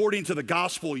 Friend, according to the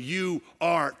gospel, you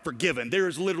are forgiven. There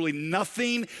is literally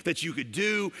nothing that you could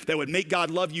do that would make God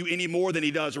love you any more than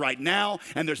he does right now.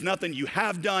 And there's nothing you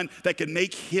have done that can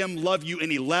make him love you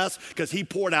any less, because he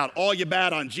poured out all your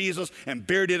bad on Jesus and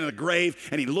buried it in a grave.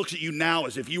 And he looks at you now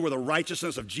as if you were the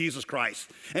righteousness of Jesus Christ.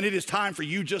 And it is time for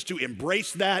you just to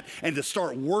embrace that and to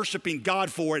start worshiping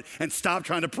God for it and stop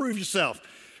trying to prove yourself.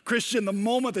 Christian, the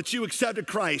moment that you accepted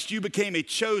Christ, you became a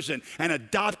chosen and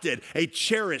adopted, a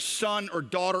cherished son or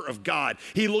daughter of God.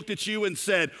 He looked at you and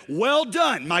said, well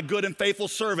done, my good and faithful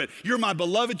servant. You're my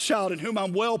beloved child in whom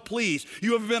I'm well pleased.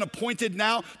 You have been appointed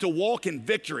now to walk in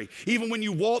victory. Even when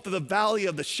you walk through the valley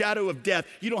of the shadow of death,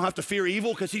 you don't have to fear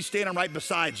evil because he's standing right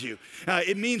beside you.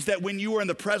 It means that when you are in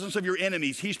the presence of your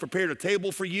enemies, he's prepared a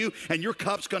table for you and your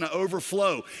cup's going to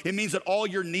overflow. It means that all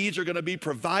your needs are going to be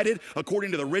provided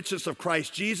according to the richness of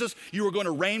Christ Jesus. You are going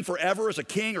to reign forever as a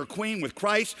king or queen with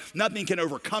Christ. Nothing can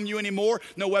overcome you anymore.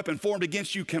 No weapon formed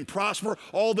against you can prosper.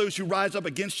 All those who rise up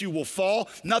against you will fall.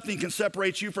 Nothing can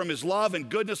separate you from his love, and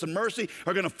goodness and mercy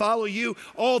are going to follow you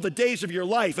all the days of your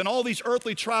life. And all these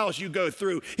earthly trials you go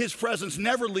through, his presence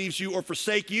never leaves you or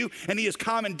forsake you, and he is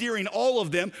commandeering all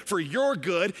of them for your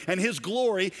good and his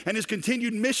glory and his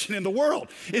continued mission in the world.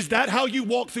 Is that how you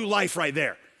walk through life right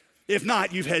there? If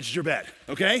not, you've hedged your bet,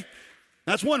 okay?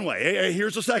 That's one way.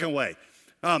 Here's the second way.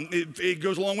 It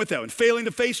goes along with that one. Failing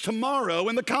to face tomorrow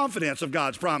in the confidence of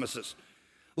God's promises.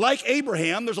 Like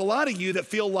Abraham, there's a lot of you that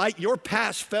feel like your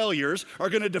past failures are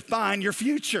going to define your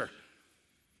future.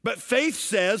 But faith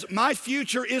says, my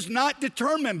future is not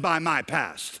determined by my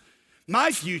past. My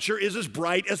future is as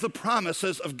bright as the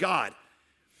promises of God.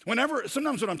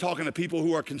 Sometimes when I'm talking to people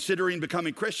who are considering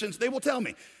becoming Christians, they will tell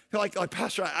me, they're like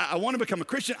Pastor, I want to become a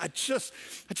Christian. I just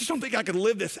don't think I can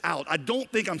live this out. I don't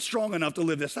think I'm strong enough to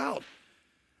live this out.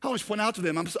 I always point out to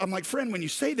them, I'm like, friend, when you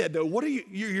say that though, what are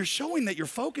you're showing that your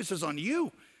focus is on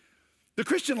you. The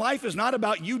Christian life is not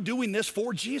about you doing this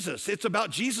for Jesus. It's about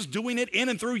Jesus doing it in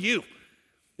and through you.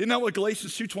 Isn't that what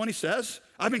Galatians 2:20 says?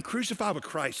 I've been crucified with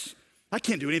Christ. I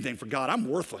can't do anything for God. I'm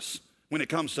worthless when it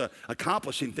comes to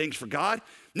accomplishing things for God.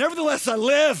 Nevertheless, I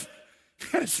live.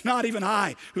 And it's not even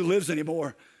I who lives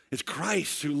anymore. It's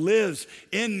Christ who lives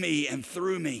in me and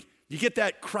through me. You get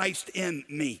that? Christ in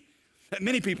me.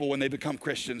 Many people, when they become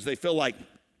Christians, they feel like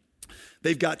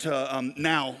they've got to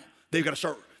they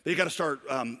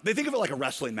think of it like a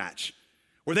wrestling match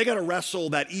where they got to wrestle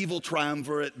that evil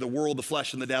triumvirate, the world, the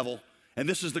flesh, and the devil. And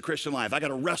this is the Christian life. I got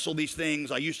to wrestle these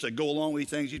things. I used to go along with these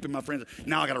things, used to be my friends.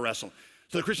 Now I got to wrestle.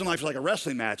 So the Christian life is like a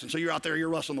wrestling match. And so you're out there, you're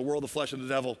wrestling the world, the flesh, and the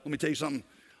devil. Let me tell you something.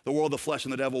 The world, the flesh,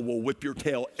 and the devil will whip your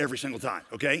tail every single time,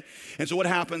 okay? And so what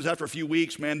happens after a few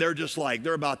weeks, man, they're just like,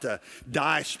 they're about to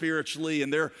die spiritually,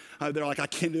 and they're like, I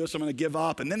can't do this, I'm gonna give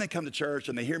up. And then they come to church,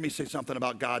 and they hear me say something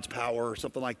about God's power or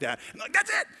something like that. And they're like, that's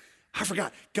it. I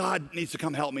forgot. God needs to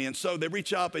come help me. And so they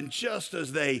reach up, and just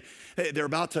as they're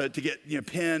about to get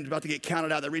pinned, about to get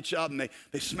counted out, they reach up, and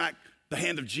they smack the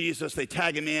hand of Jesus, they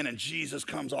tag him in, and Jesus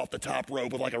comes off the top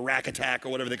rope with like a rack attack or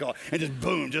whatever they call it, and just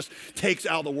boom, just takes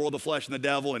out the world, the flesh, and the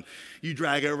devil, and you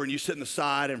drag over and you sit in the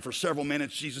side, and for several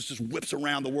minutes, Jesus just whips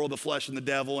around the world, the flesh, and the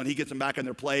devil, and he gets them back in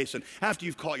their place, and after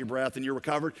you've caught your breath and you're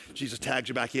recovered, Jesus tags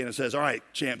you back in and says, all right,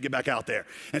 champ, get back out there.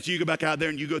 And so you go back out there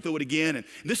and you go through it again, and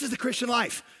this is the Christian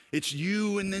life. It's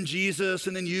you and then Jesus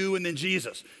and then you and then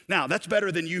Jesus. Now, that's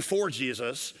better than you for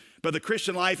Jesus. But the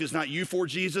Christian life is not you for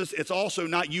Jesus. It's also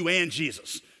not you and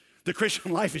Jesus. The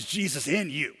Christian life is Jesus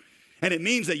in you. And it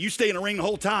means that you stay in the ring the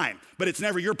whole time, but it's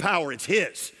never your power, it's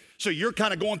his. So you're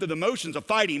kind of going through the motions of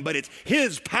fighting, but it's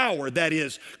his power that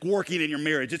is working in your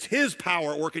marriage. It's his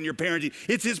power at work in your parenting.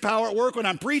 It's his power at work when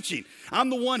I'm preaching. I'm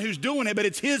the one who's doing it, but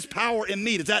it's his power in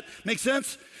me. Does that make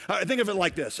sense? Think of it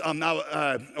like this.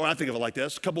 I think of it like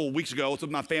this. A couple of weeks ago, I was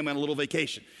with my family on a little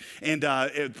vacation. And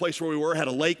a place where we were had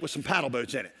a lake with some paddle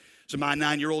boats in it. So my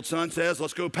 9-year-old son says,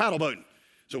 let's go paddle boating.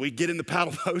 So we get in the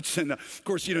paddle boats, and of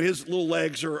course, his little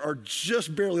legs are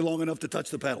just barely long enough to touch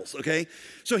the pedals, okay?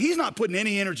 So he's not putting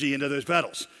any energy into those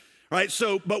pedals, right?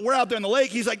 But we're out there in the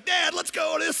lake. He's like, Dad, let's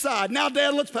go to this side. Now,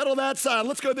 Dad, let's pedal that side.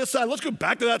 Let's go this side. Let's go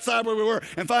back to that side where we were.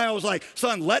 And finally, I was like,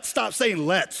 son, let's stop saying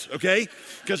let's, okay?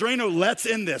 Because there ain't no let's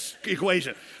in this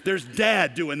equation. There's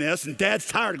Dad doing this, and Dad's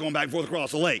tired of going back and forth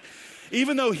across the lake.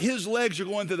 even though his legs are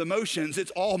going through the motions,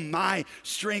 it's all my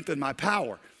strength and my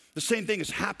power. The same thing is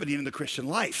happening in the Christian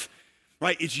life,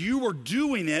 right? It's you are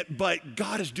doing it, but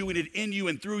God is doing it in you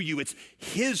and through you. It's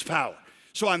his power.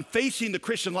 So I'm facing the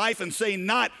Christian life and saying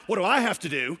not, what do I have to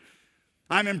do?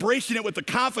 I'm embracing it with the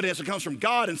confidence that comes from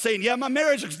God and saying, yeah, my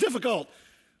marriage looks difficult,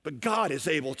 but God is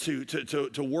able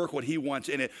to work what he wants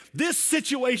in it. This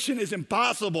situation is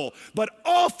impossible, but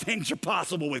all things are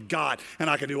possible with God, and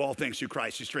I can do all things through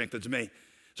Christ who strengthens me.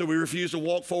 So we refuse to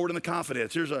walk forward in the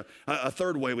confidence. Here's a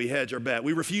third way we hedge our bet.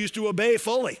 We refuse to obey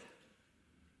fully,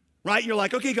 right? You're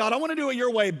like, okay, God, I want to do it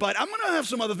your way, but I'm going to have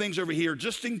some other things over here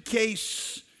just in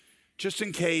case this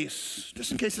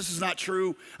is not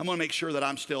true. I'm going to make sure that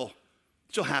I'm still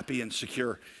happy and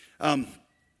secure.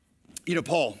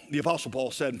 Paul, the Apostle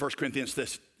Paul said in 1 Corinthians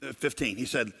 15, he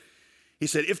said,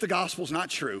 if the gospel's not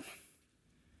true,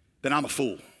 then I'm a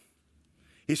fool.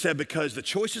 He said, because the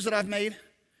choices that I've made,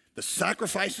 the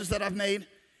sacrifices that I've made,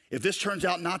 if this turns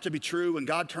out not to be true and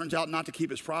God turns out not to keep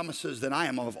his promises, then I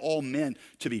am of all men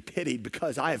to be pitied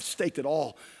because I have staked it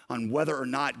all on whether or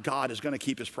not God is going to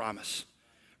keep his promise.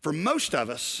 For most of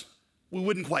us, we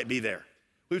wouldn't quite be there.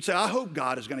 We would say, I hope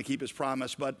God is going to keep his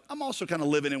promise, but I'm also kind of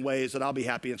living in ways that I'll be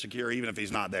happy and secure even if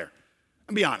he's not there.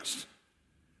 And be honest,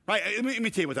 right? Let me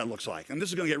tell you what that looks like. And this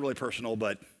is going to get really personal,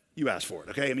 but you asked for it,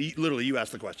 okay? I mean, literally, you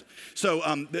asked the question. So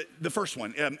the first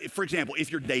one, for example,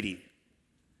 if you're dating,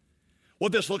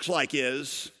 what this looks like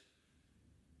is,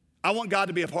 I want God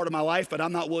to be a part of my life, but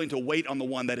I'm not willing to wait on the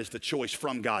one that is the choice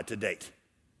from God to date.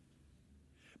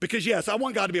 Because yes, I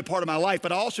want God to be a part of my life,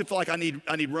 but I also feel like I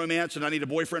need romance and I need a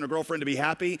boyfriend or girlfriend to be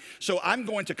happy. So I'm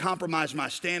going to compromise my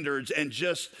standards and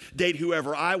just date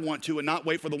whoever I want to and not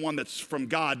wait for the one that's from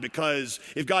God, because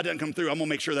if God doesn't come through, I'm gonna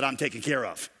make sure that I'm taken care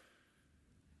of.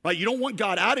 Right? You don't want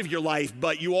God out of your life,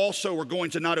 but you also are going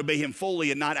to not obey him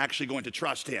fully and not actually going to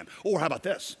trust him. Or how about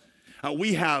this?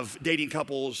 We have dating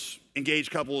couples, engaged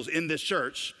couples in this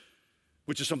church,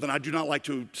 which is something I do not like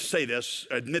to say this,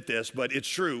 admit this, but it's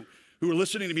true, who are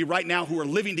listening to me right now who are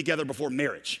living together before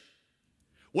marriage.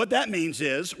 What that means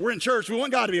is we're in church, we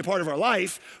want God to be a part of our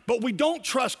life, but we don't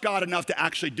trust God enough to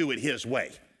actually do it his way.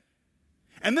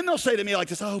 And then they'll say to me like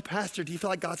this, oh, pastor, do you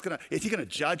feel like is he gonna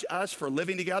judge us for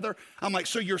living together? I'm like,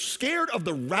 so you're scared of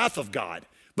the wrath of God,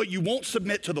 but you won't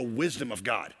submit to the wisdom of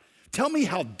God. Tell me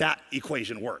how that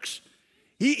equation works.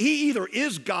 He either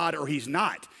is God or he's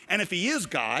not. And if he is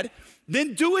God,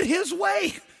 then do it his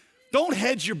way. Don't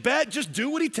hedge your bet. Just do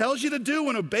what he tells you to do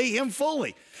and obey him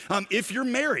fully. If you're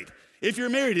married,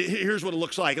 here's what it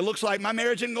looks like. It looks like my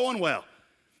marriage isn't going well.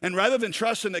 And rather than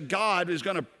trusting that God is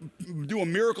going to do a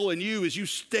miracle in you as you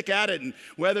stick at it, and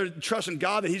whether trusting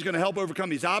God that he's going to help overcome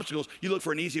these obstacles, you look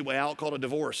for an easy way out called a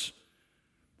divorce,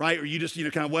 right? Or you just,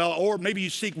 or maybe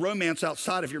you seek romance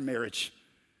outside of your marriage,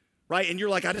 right? And you're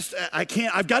like,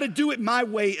 I've got to do it my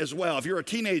way as well. If you're a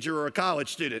teenager or a college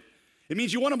student, it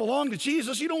means you want to belong to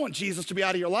Jesus. You don't want Jesus to be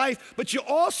out of your life, but you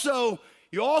also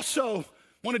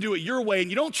want to do it your way, and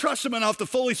you don't trust him enough to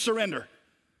fully surrender.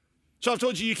 So I've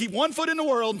told you keep one foot in the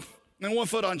world and one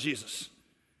foot on Jesus,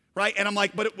 right? And I'm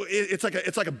like, but it's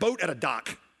like a boat at a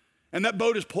dock, and that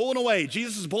boat is pulling away.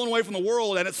 Jesus is pulling away from the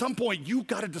world, and at some point you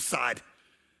got to decide,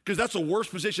 because that's the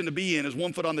worst position to be in, is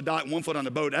one foot on the dock and one foot on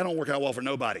the boat. That don't work out well for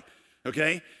nobody.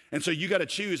 Okay? And so you got to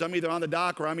choose. I'm either on the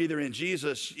dock or I'm either in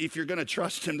Jesus. If you're going to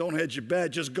trust him, don't hedge your bet.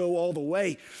 Just go all the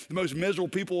way. The most miserable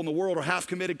people in the world are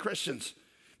half-committed Christians.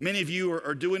 Many of you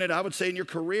are doing it, I would say, in your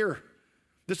career.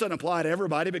 This doesn't apply to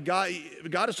everybody, but God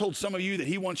has told some of you that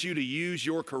he wants you to use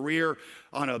your career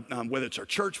on whether it's a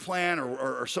church plan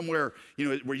or somewhere,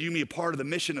 where you can be a part of the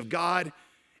mission of God.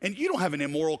 And you don't have an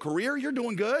immoral career. You're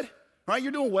doing good. Right?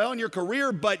 You're doing well in your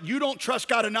career, but you don't trust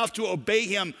God enough to obey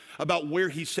him about where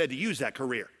he said to use that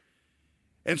career.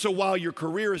 And so while your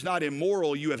career is not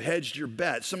immoral, you have hedged your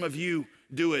bet. Some of you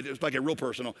do it, it's like a real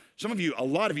personal. A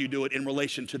lot of you do it in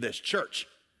relation to this church.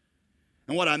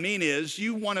 And what I mean is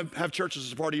you want to have churches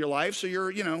as a part of your life, so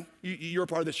you're a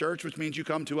part of the church, which means you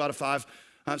come 2 out of 5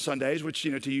 Sundays, which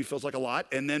to you feels like a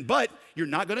lot. But you're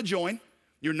not going to join.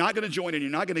 You're not going to join and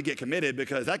you're not going to get committed,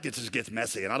 because that just gets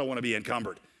messy and I don't want to be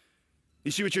encumbered. You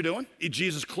see what you're doing?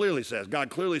 God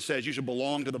clearly says you should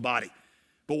belong to the body.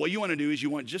 But what you want to do is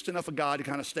you want just enough of God to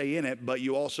kind of stay in it, but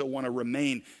you also want to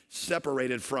remain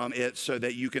separated from it so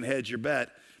that you can hedge your bet.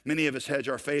 Many of us hedge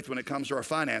our faith when it comes to our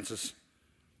finances.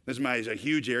 This is a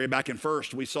huge area. Back in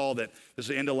First, we saw that, this is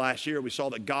the end of last year, we saw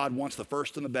that God wants the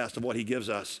first and the best of what he gives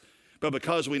us. But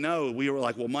because we know, we were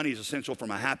like, well, money is essential for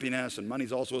my happiness and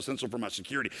money's also essential for my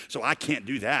security, so I can't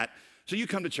do that. So you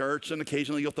come to church and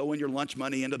occasionally you'll throw in your lunch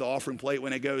money into the offering plate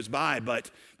when it goes by, but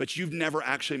you've never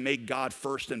actually made God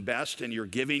first and best in your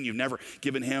giving. You've never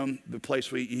given him the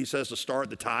place where he says to start,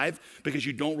 the tithe, because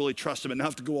you don't really trust him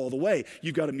enough to go all the way.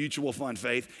 You've got a mutual fund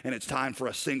faith, and it's time for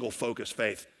a single focus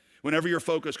faith. Whenever your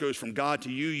focus goes from God to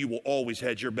you, you will always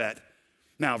hedge your bet.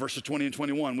 Now, verses 20 and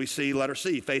 21, we see, letter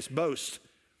C, faith's boast.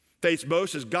 Faith's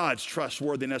boast is God's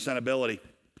trustworthiness and ability.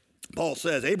 Paul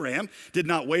says, Abraham did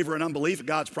not waver in unbelief at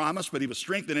God's promise, but he was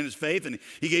strengthened in his faith, and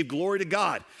he gave glory to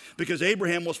God. Because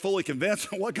Abraham was fully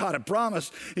convinced of what God had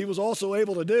promised, he was also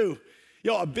able to do.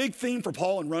 A big theme for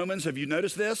Paul in Romans, have you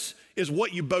noticed this, is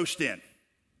what you boast in.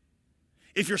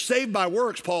 If you're saved by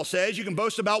works, Paul says, you can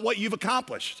boast about what you've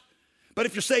accomplished. But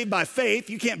if you're saved by faith,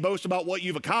 you can't boast about what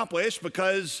you've accomplished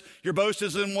because your boast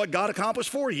is in what God accomplished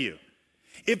for you.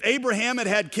 If Abraham had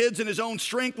had kids in his own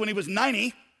strength when he was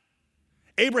 90,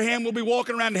 Abraham will be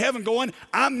walking around in heaven going,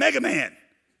 I'm Mega Man.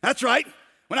 That's right.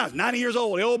 When I was 90 years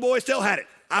old, the old boy still had it.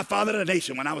 I fathered a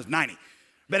nation when I was 90.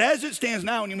 But as it stands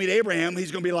now, when you meet Abraham,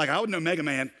 he's going to be like, I was no Mega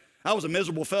Man. I was a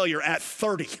miserable failure at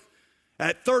 30.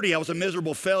 At 30, I was a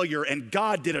miserable failure, and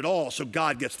God did it all, so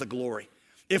God gets the glory.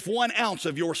 If 1 ounce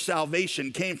of your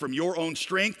salvation came from your own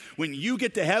strength, when you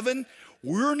get to heaven,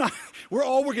 we're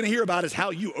all we're going to hear about is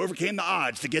how you overcame the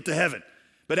odds to get to heaven.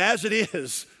 But as it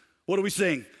is, what do we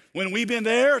sing? When we've been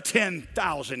there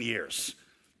 10,000 years,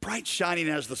 bright shining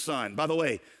as the sun. By the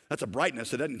way, that's a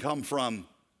brightness that doesn't come from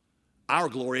our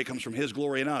glory. It comes from his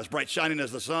glory in us. Bright shining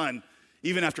as the sun.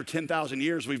 Even after 10,000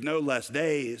 years, we've no less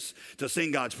days to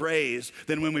sing God's praise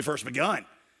than when we first begun.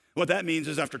 What that means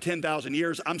is after 10,000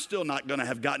 years, I'm still not going to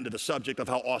have gotten to the subject of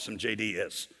how awesome JD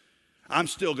is. I'm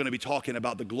still going to be talking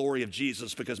about the glory of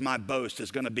Jesus because my boast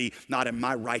is going to be not in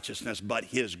my righteousness, but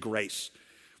his grace.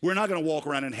 We're not going to walk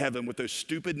around in heaven with those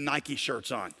stupid Nike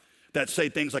shirts on that say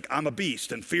things like, I'm a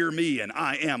beast and fear me and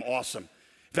I am awesome.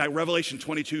 In fact, Revelation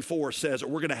 22:4 says that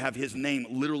we're going to have his name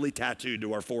literally tattooed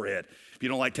to our forehead. If you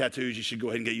don't like tattoos, you should go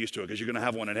ahead and get used to it because you're going to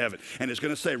have one in heaven. And it's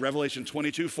going to say, Revelation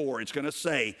 22:4, it's going to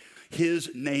say his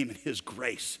name and his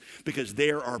grace, because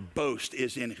there our boast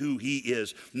is in who he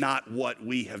is, not what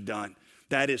we have done.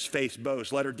 That is faith's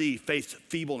boast. Letter D, faith's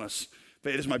feebleness.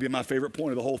 This might be my favorite point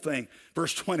of the whole thing.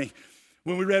 Verse 20.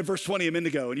 When we read verse 20 a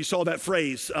minute ago and you saw that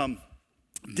phrase,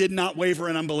 did not waver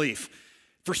in unbelief.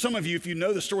 For some of you, if you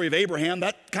know the story of Abraham,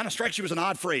 that kind of strikes you as an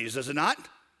odd phrase, does it not?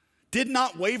 Did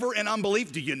not waver in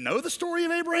unbelief. Do you know the story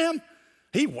of Abraham?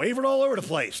 He wavered all over the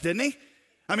place, didn't he?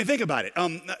 I mean, think about it.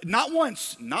 Not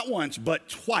once, but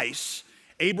twice,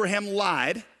 Abraham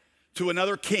lied to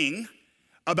another king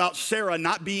about Sarah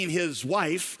not being his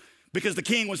wife because the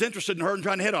king was interested in her and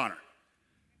trying to hit on her.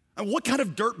 And what kind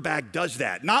of dirtbag does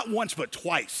that? Not once, but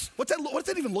twice. What's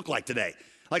that even look like today?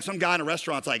 Like some guy in a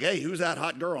restaurant's like, hey, who's that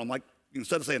hot girl? I'm like,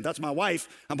 instead of saying, that's my wife,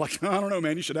 I'm like, I don't know,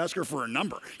 man, you should ask her for her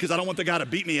number because I don't want the guy to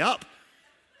beat me up.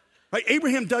 Right?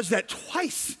 Abraham does that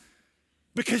twice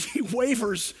because he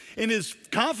wavers in his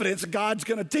confidence that God's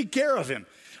going to take care of him.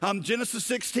 Genesis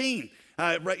 16.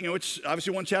 It's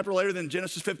obviously one chapter later than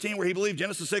Genesis 15 where he believed.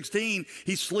 Genesis 16,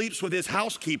 he sleeps with his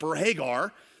housekeeper,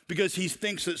 Hagar, because he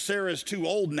thinks that Sarah is too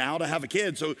old now to have a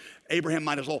kid, so Abraham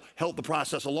might as well help the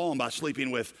process along by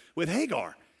sleeping with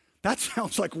Hagar. That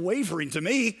sounds like wavering to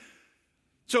me.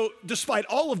 So despite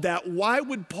all of that, why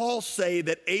would Paul say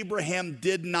that Abraham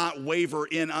did not waver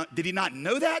in, did he not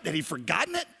know that? Had he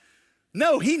forgotten it?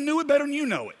 No, he knew it better than you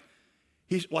know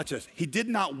it. Watch this. He did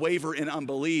not waver in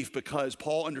unbelief because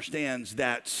Paul understands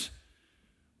that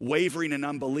wavering in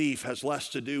unbelief has less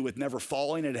to do with never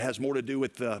falling, and it has more to do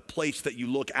with the place that you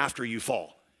look after you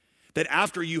fall. That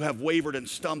after you have wavered and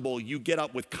stumbled, you get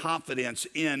up with confidence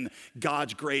in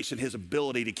God's grace and his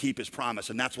ability to keep his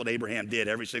promise. And that's what Abraham did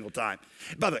every single time.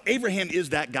 By the way, Abraham is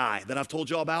that guy that I've told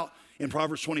you all about in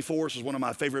Proverbs 24. This is one of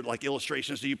my favorite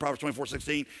illustrations to you, Proverbs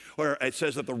 24:16, where it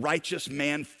says that the righteous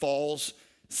man falls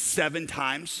 7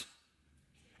 times.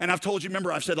 And I've told you,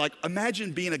 remember, I've said,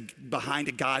 imagine being behind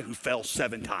a guy who fell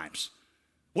 7 times.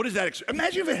 What is that?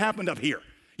 Imagine if it happened up here.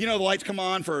 You know, the lights come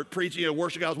on for preaching,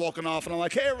 worship guys walking off, and I'm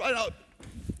like, hey, everybody,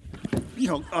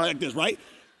 like this, right?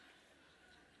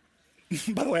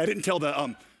 By the way, I didn't tell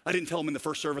them in the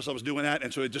first service I was doing that,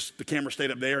 and so the camera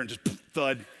stayed up there and just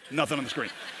thud, nothing on the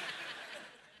screen.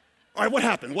 All right, what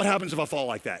happened? What happens if I fall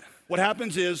like that? What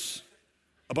happens is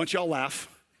a bunch of y'all laugh,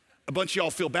 a bunch of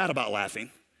y'all feel bad about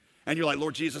laughing, and you're like,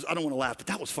 Lord Jesus, I don't want to laugh, but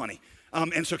that was funny.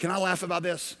 And so can I laugh about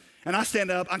this? And I stand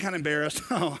up, I'm kind of embarrassed.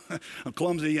 I'm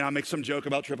clumsy, I make some joke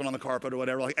about tripping on the carpet or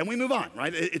whatever, and we move on,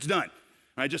 right? It's done.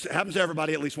 Right? It just happens to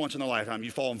everybody at least once in their lifetime. You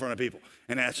fall in front of people.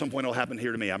 And at some point it'll happen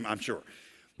here to me, I'm sure.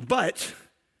 But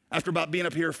after being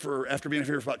up here for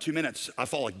about 2 minutes, I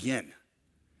fall again.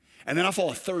 And then I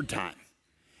fall a third time.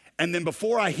 And then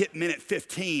before I hit minute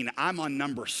 15, I'm on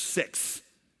number 6.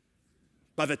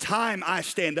 By the time I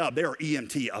stand up, there are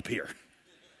EMT up here.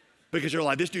 Because you're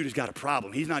like, this dude has got a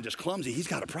problem. He's not just clumsy, he's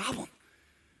got a problem.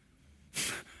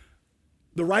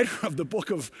 The writer of the book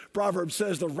of Proverbs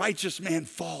says the righteous man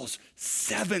falls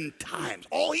 7 times.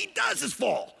 All he does is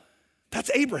fall. That's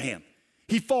Abraham.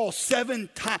 He falls 7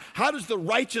 times. How does the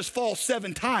righteous fall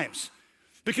 7 times?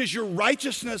 Because your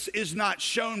righteousness is not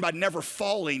shown by never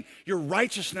falling. Your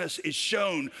righteousness is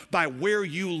shown by where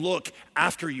you look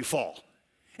after you fall.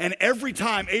 And every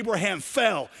time Abraham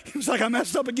fell, he was like, I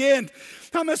messed up again.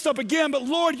 But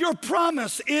Lord, your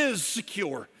promise is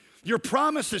secure. Your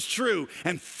promise is true.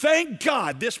 And thank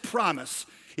God this promise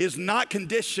is not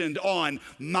conditioned on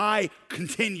my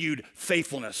continued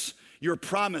faithfulness. Your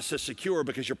promise is secure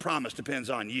because your promise depends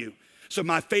on you. So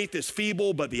my faith is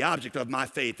feeble, but the object of my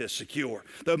faith is secure.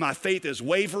 Though my faith is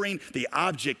wavering, the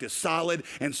object is solid.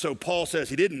 And so Paul says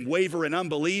he didn't waver in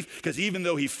unbelief because even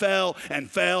though he fell and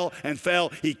fell and fell,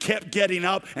 he kept getting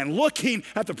up and looking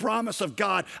at the promise of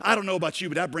God. I don't know about you,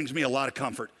 but that brings me a lot of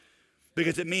comfort.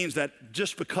 Because it means that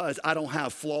just because I don't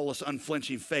have flawless,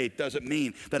 unflinching faith doesn't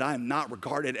mean that I am not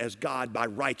regarded as God by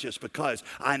righteous, because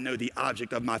I know the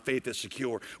object of my faith is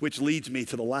secure, which leads me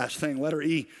to the last thing, letter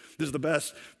E. This is the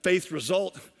best. Faith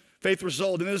result.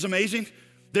 And it is amazing.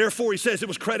 Therefore, he says it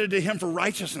was credited to him for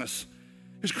righteousness.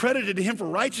 It was credited to him for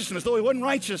righteousness, though he wasn't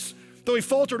righteous, though he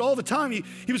faltered all the time.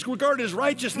 He was regarded as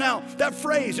righteous. Now, that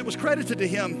phrase, it was credited to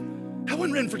him. That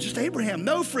wasn't written for just Abraham.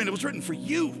 No, friend, it was written for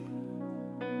you.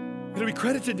 It'll be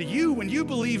credited to you when you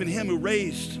believe in him who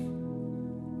raised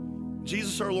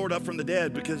Jesus our Lord up from the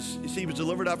dead, because you see, he was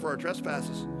delivered up for our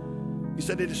trespasses. He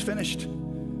said it is finished.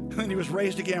 And then he was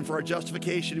raised again for our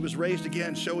justification. He was raised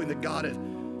again, showing that God had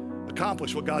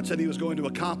accomplished what God said he was going to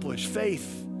accomplish.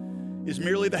 Faith is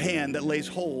merely the hand that lays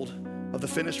hold of the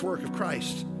finished work of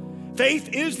Christ.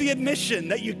 Faith is the admission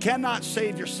that you cannot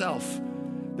save yourself.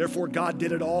 Therefore, God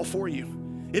did it all for you.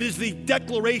 It is the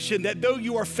declaration that though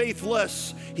you are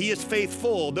faithless, he is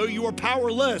faithful. Though you are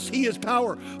powerless, he is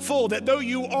powerful. That though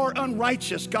you are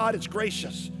unrighteous, God is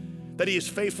gracious. That he is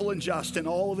faithful and just in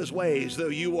all of his ways, though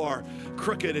you are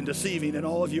crooked and deceiving in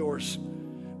all of yours.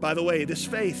 By the way, this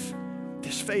faith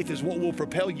is what will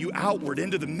propel you outward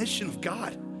into the mission of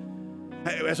God.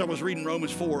 As I was reading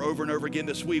Romans 4 over and over again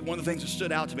this week, one of the things that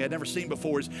stood out to me I'd never seen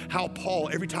before is how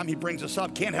Paul, every time he brings us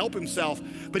up, can't help himself,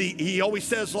 but he always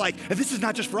says, like, and this is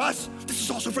not just for us, this is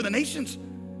also for the nations.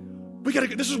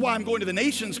 This is why I'm going to the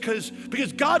nations,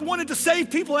 because God wanted to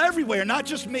save people everywhere, not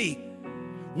just me.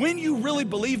 When you really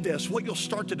believe this, what you'll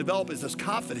start to develop is this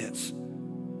confidence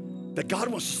that God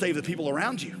wants to save the people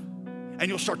around you. And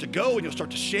you'll start to go and you'll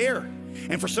start to share.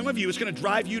 And for some of you, it's going to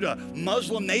drive you to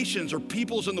Muslim nations or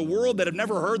peoples in the world that have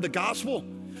never heard the gospel,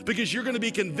 because you're going to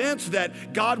be convinced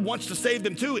that God wants to save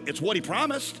them too. It's what he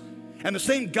promised. And the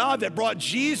same God that brought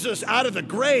Jesus out of the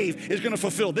grave is going to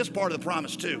fulfill this part of the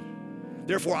promise too.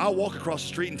 Therefore, I'll walk across the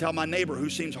street and tell my neighbor who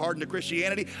seems hardened to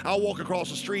Christianity, I'll walk across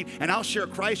the street and I'll share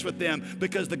Christ with them,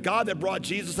 because the God that brought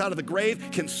Jesus out of the grave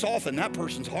can soften that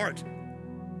person's heart.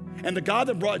 And the God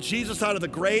that brought Jesus out of the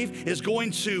grave is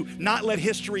going to not let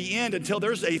history end until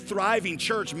there's a thriving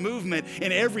church movement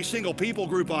in every single people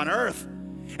group on earth.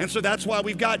 And so that's why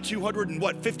we've got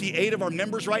 258 of our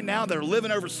members right now that are living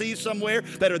overseas somewhere,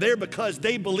 that are there because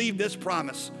they believe this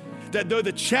promise. That though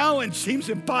the challenge seems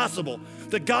impossible,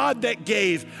 the God that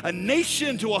gave a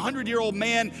nation to a 100-year-old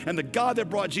man and the God that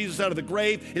brought Jesus out of the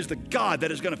grave is the God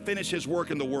that is going to finish his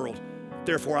work in the world.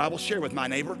 Therefore, I will share with my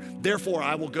neighbor. Therefore,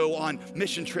 I will go on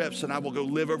mission trips and I will go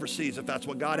live overseas if that's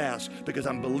what God asks, because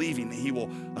I'm believing that he will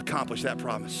accomplish that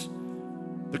promise.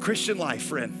 The Christian life,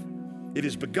 friend, it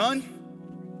is begun,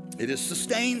 it is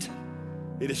sustained,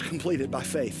 it is completed by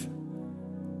faith.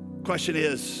 Question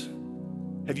is,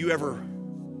 have you ever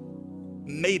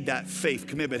made that faith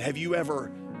commitment? Have you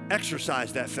ever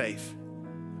exercised that faith?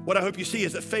 What I hope you see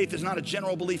is that faith is not a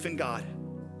general belief in God.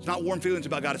 It's not warm feelings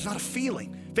about God. It's not a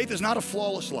feeling. Faith is not a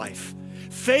flawless life.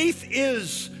 Faith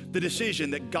is the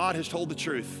decision that God has told the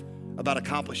truth about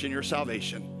accomplishing your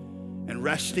salvation and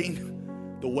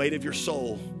resting the weight of your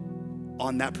soul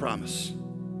on that promise.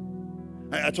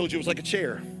 I told you it was like a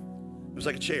chair. It was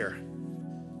like a chair,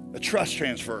 a trust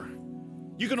transfer.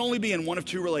 You can only be in one of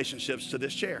two relationships to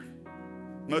this chair.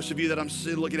 Most of you that I'm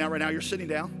looking at right now, you're sitting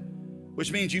down,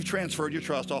 which means you've transferred your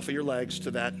trust off of your legs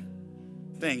to that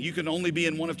thing. You can only be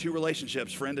in one of two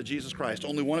relationships, friend, to Jesus Christ.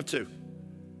 Only one of two.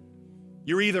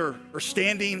 You're either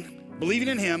standing, believing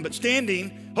in him, but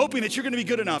standing, hoping that you're going to be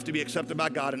good enough to be accepted by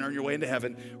God and earn your way into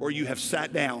heaven, or you have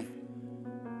sat down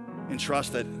and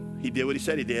trust that He did what he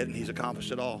said he did, and he's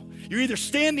accomplished it all. You're either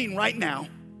standing right now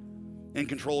in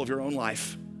control of your own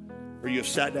life, or you have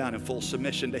sat down in full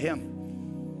submission to him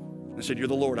and said, you're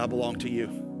the Lord, I belong to you.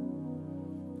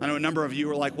 I know a number of you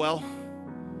are like, well,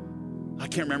 I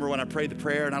can't remember when I prayed the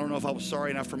prayer, and I don't know if I was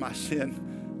sorry enough for my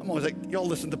sin. I'm always like, y'all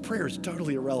listen, the prayer is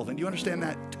totally irrelevant. You understand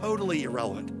that? Totally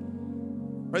irrelevant.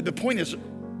 Right? The point is,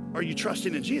 are you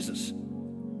trusting in Jesus? I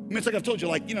mean, it's like I've told you,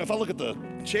 like, if I look at the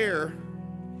chair,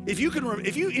 if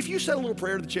you said a little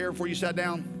prayer to the chair before you sat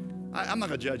down, I'm not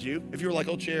gonna judge you. If you were like,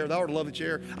 oh, chair, thou art a lovely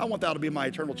chair, I want thou to be my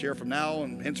eternal chair from now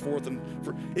and henceforth.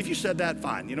 If you said that,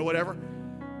 fine, whatever.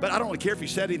 But I don't really care if you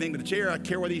said anything to the chair. I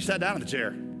care whether you sat down in the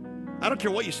chair. I don't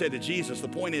care what you said to Jesus. The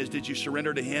point is, did you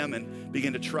surrender to him and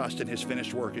begin to trust in his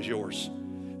finished work as yours?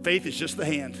 Faith is just the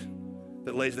hand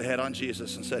that lays the head on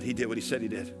Jesus and said he did what he said he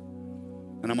did.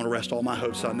 And I'm gonna rest all my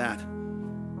hopes on that.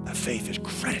 That faith is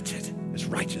credited as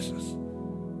righteousness.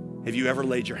 Have you ever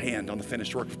laid your hand on the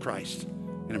finished work of Christ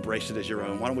and embraced it as your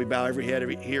own? Why don't we bow every head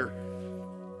here,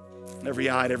 every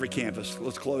eye at every campus.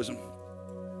 Let's close them.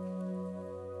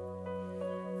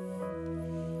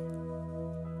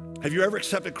 Have you ever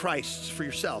accepted Christ for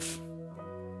yourself?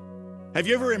 Have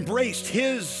you ever embraced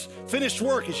his finished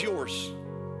work as yours?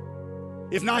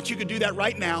 If not, you could do that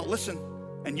right now. Listen,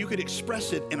 and you could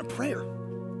express it in a prayer.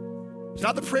 It's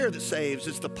not the prayer that saves,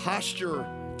 it's the posture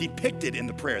depicted in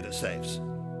the prayer that saves.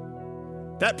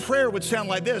 That prayer would sound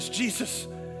like this: Jesus,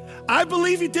 I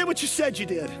believe you did what you said you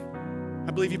did.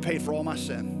 I believe you paid for all my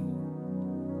sin.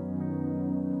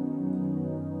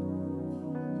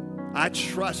 I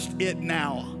trust it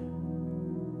now.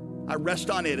 I rest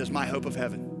on it as my hope of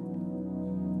heaven.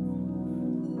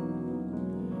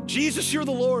 Jesus, you're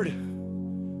the Lord.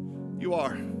 You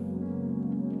are.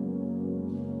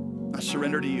 I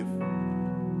surrender to you.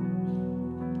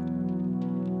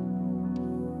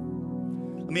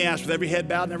 Let me ask, with every head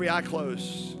bowed and every eye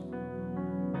closed,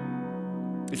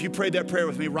 if you prayed that prayer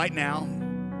with me right now,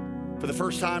 for the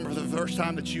first time, or for the first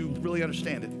time that you really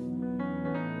understand it,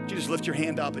 would you just lift your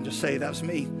hand up and just say, that was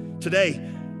me. Today,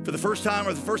 for the first time,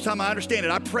 or the first time I understand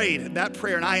it, I prayed that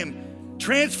prayer, and I am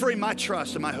transferring my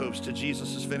trust and my hopes to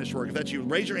Jesus' finished work. If that's you,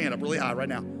 raise your hand up really high right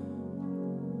now.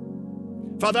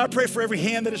 Father, I pray for every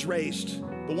hand that is raised,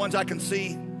 the ones I can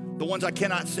see, the ones I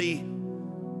cannot see,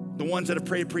 the ones that have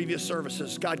prayed previous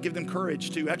services. God, give them courage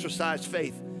to exercise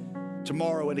faith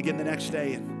tomorrow and again the next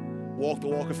day and walk the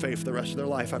walk of faith for the rest of their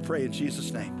life. I pray in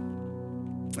Jesus'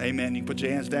 name. Amen. You can put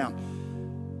your hands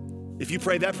down. If you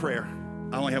prayed that prayer,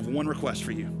 I only have one request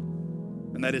for you,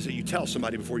 and that is that you tell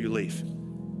somebody before you leave.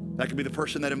 That could be the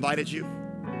person that invited you.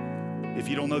 If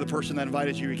you don't know the person that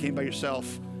invited you, you came by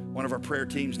yourself, one of our prayer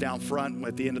teams down front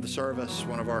at the end of the service,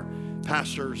 one of our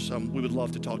pastors, we would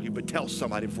love to talk to you, but tell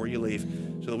somebody before you leave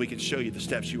so that we can show you the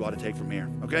steps you ought to take from here,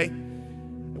 okay?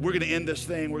 We're going to end this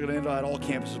thing. We're going to end at all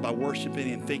campuses by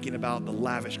worshiping and thinking about the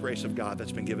lavish grace of God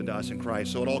that's been given to us in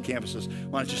Christ. So at all campuses,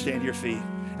 why don't you stand to your feet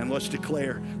and let's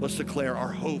declare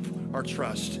our hope, our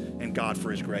trust in God for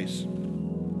his grace.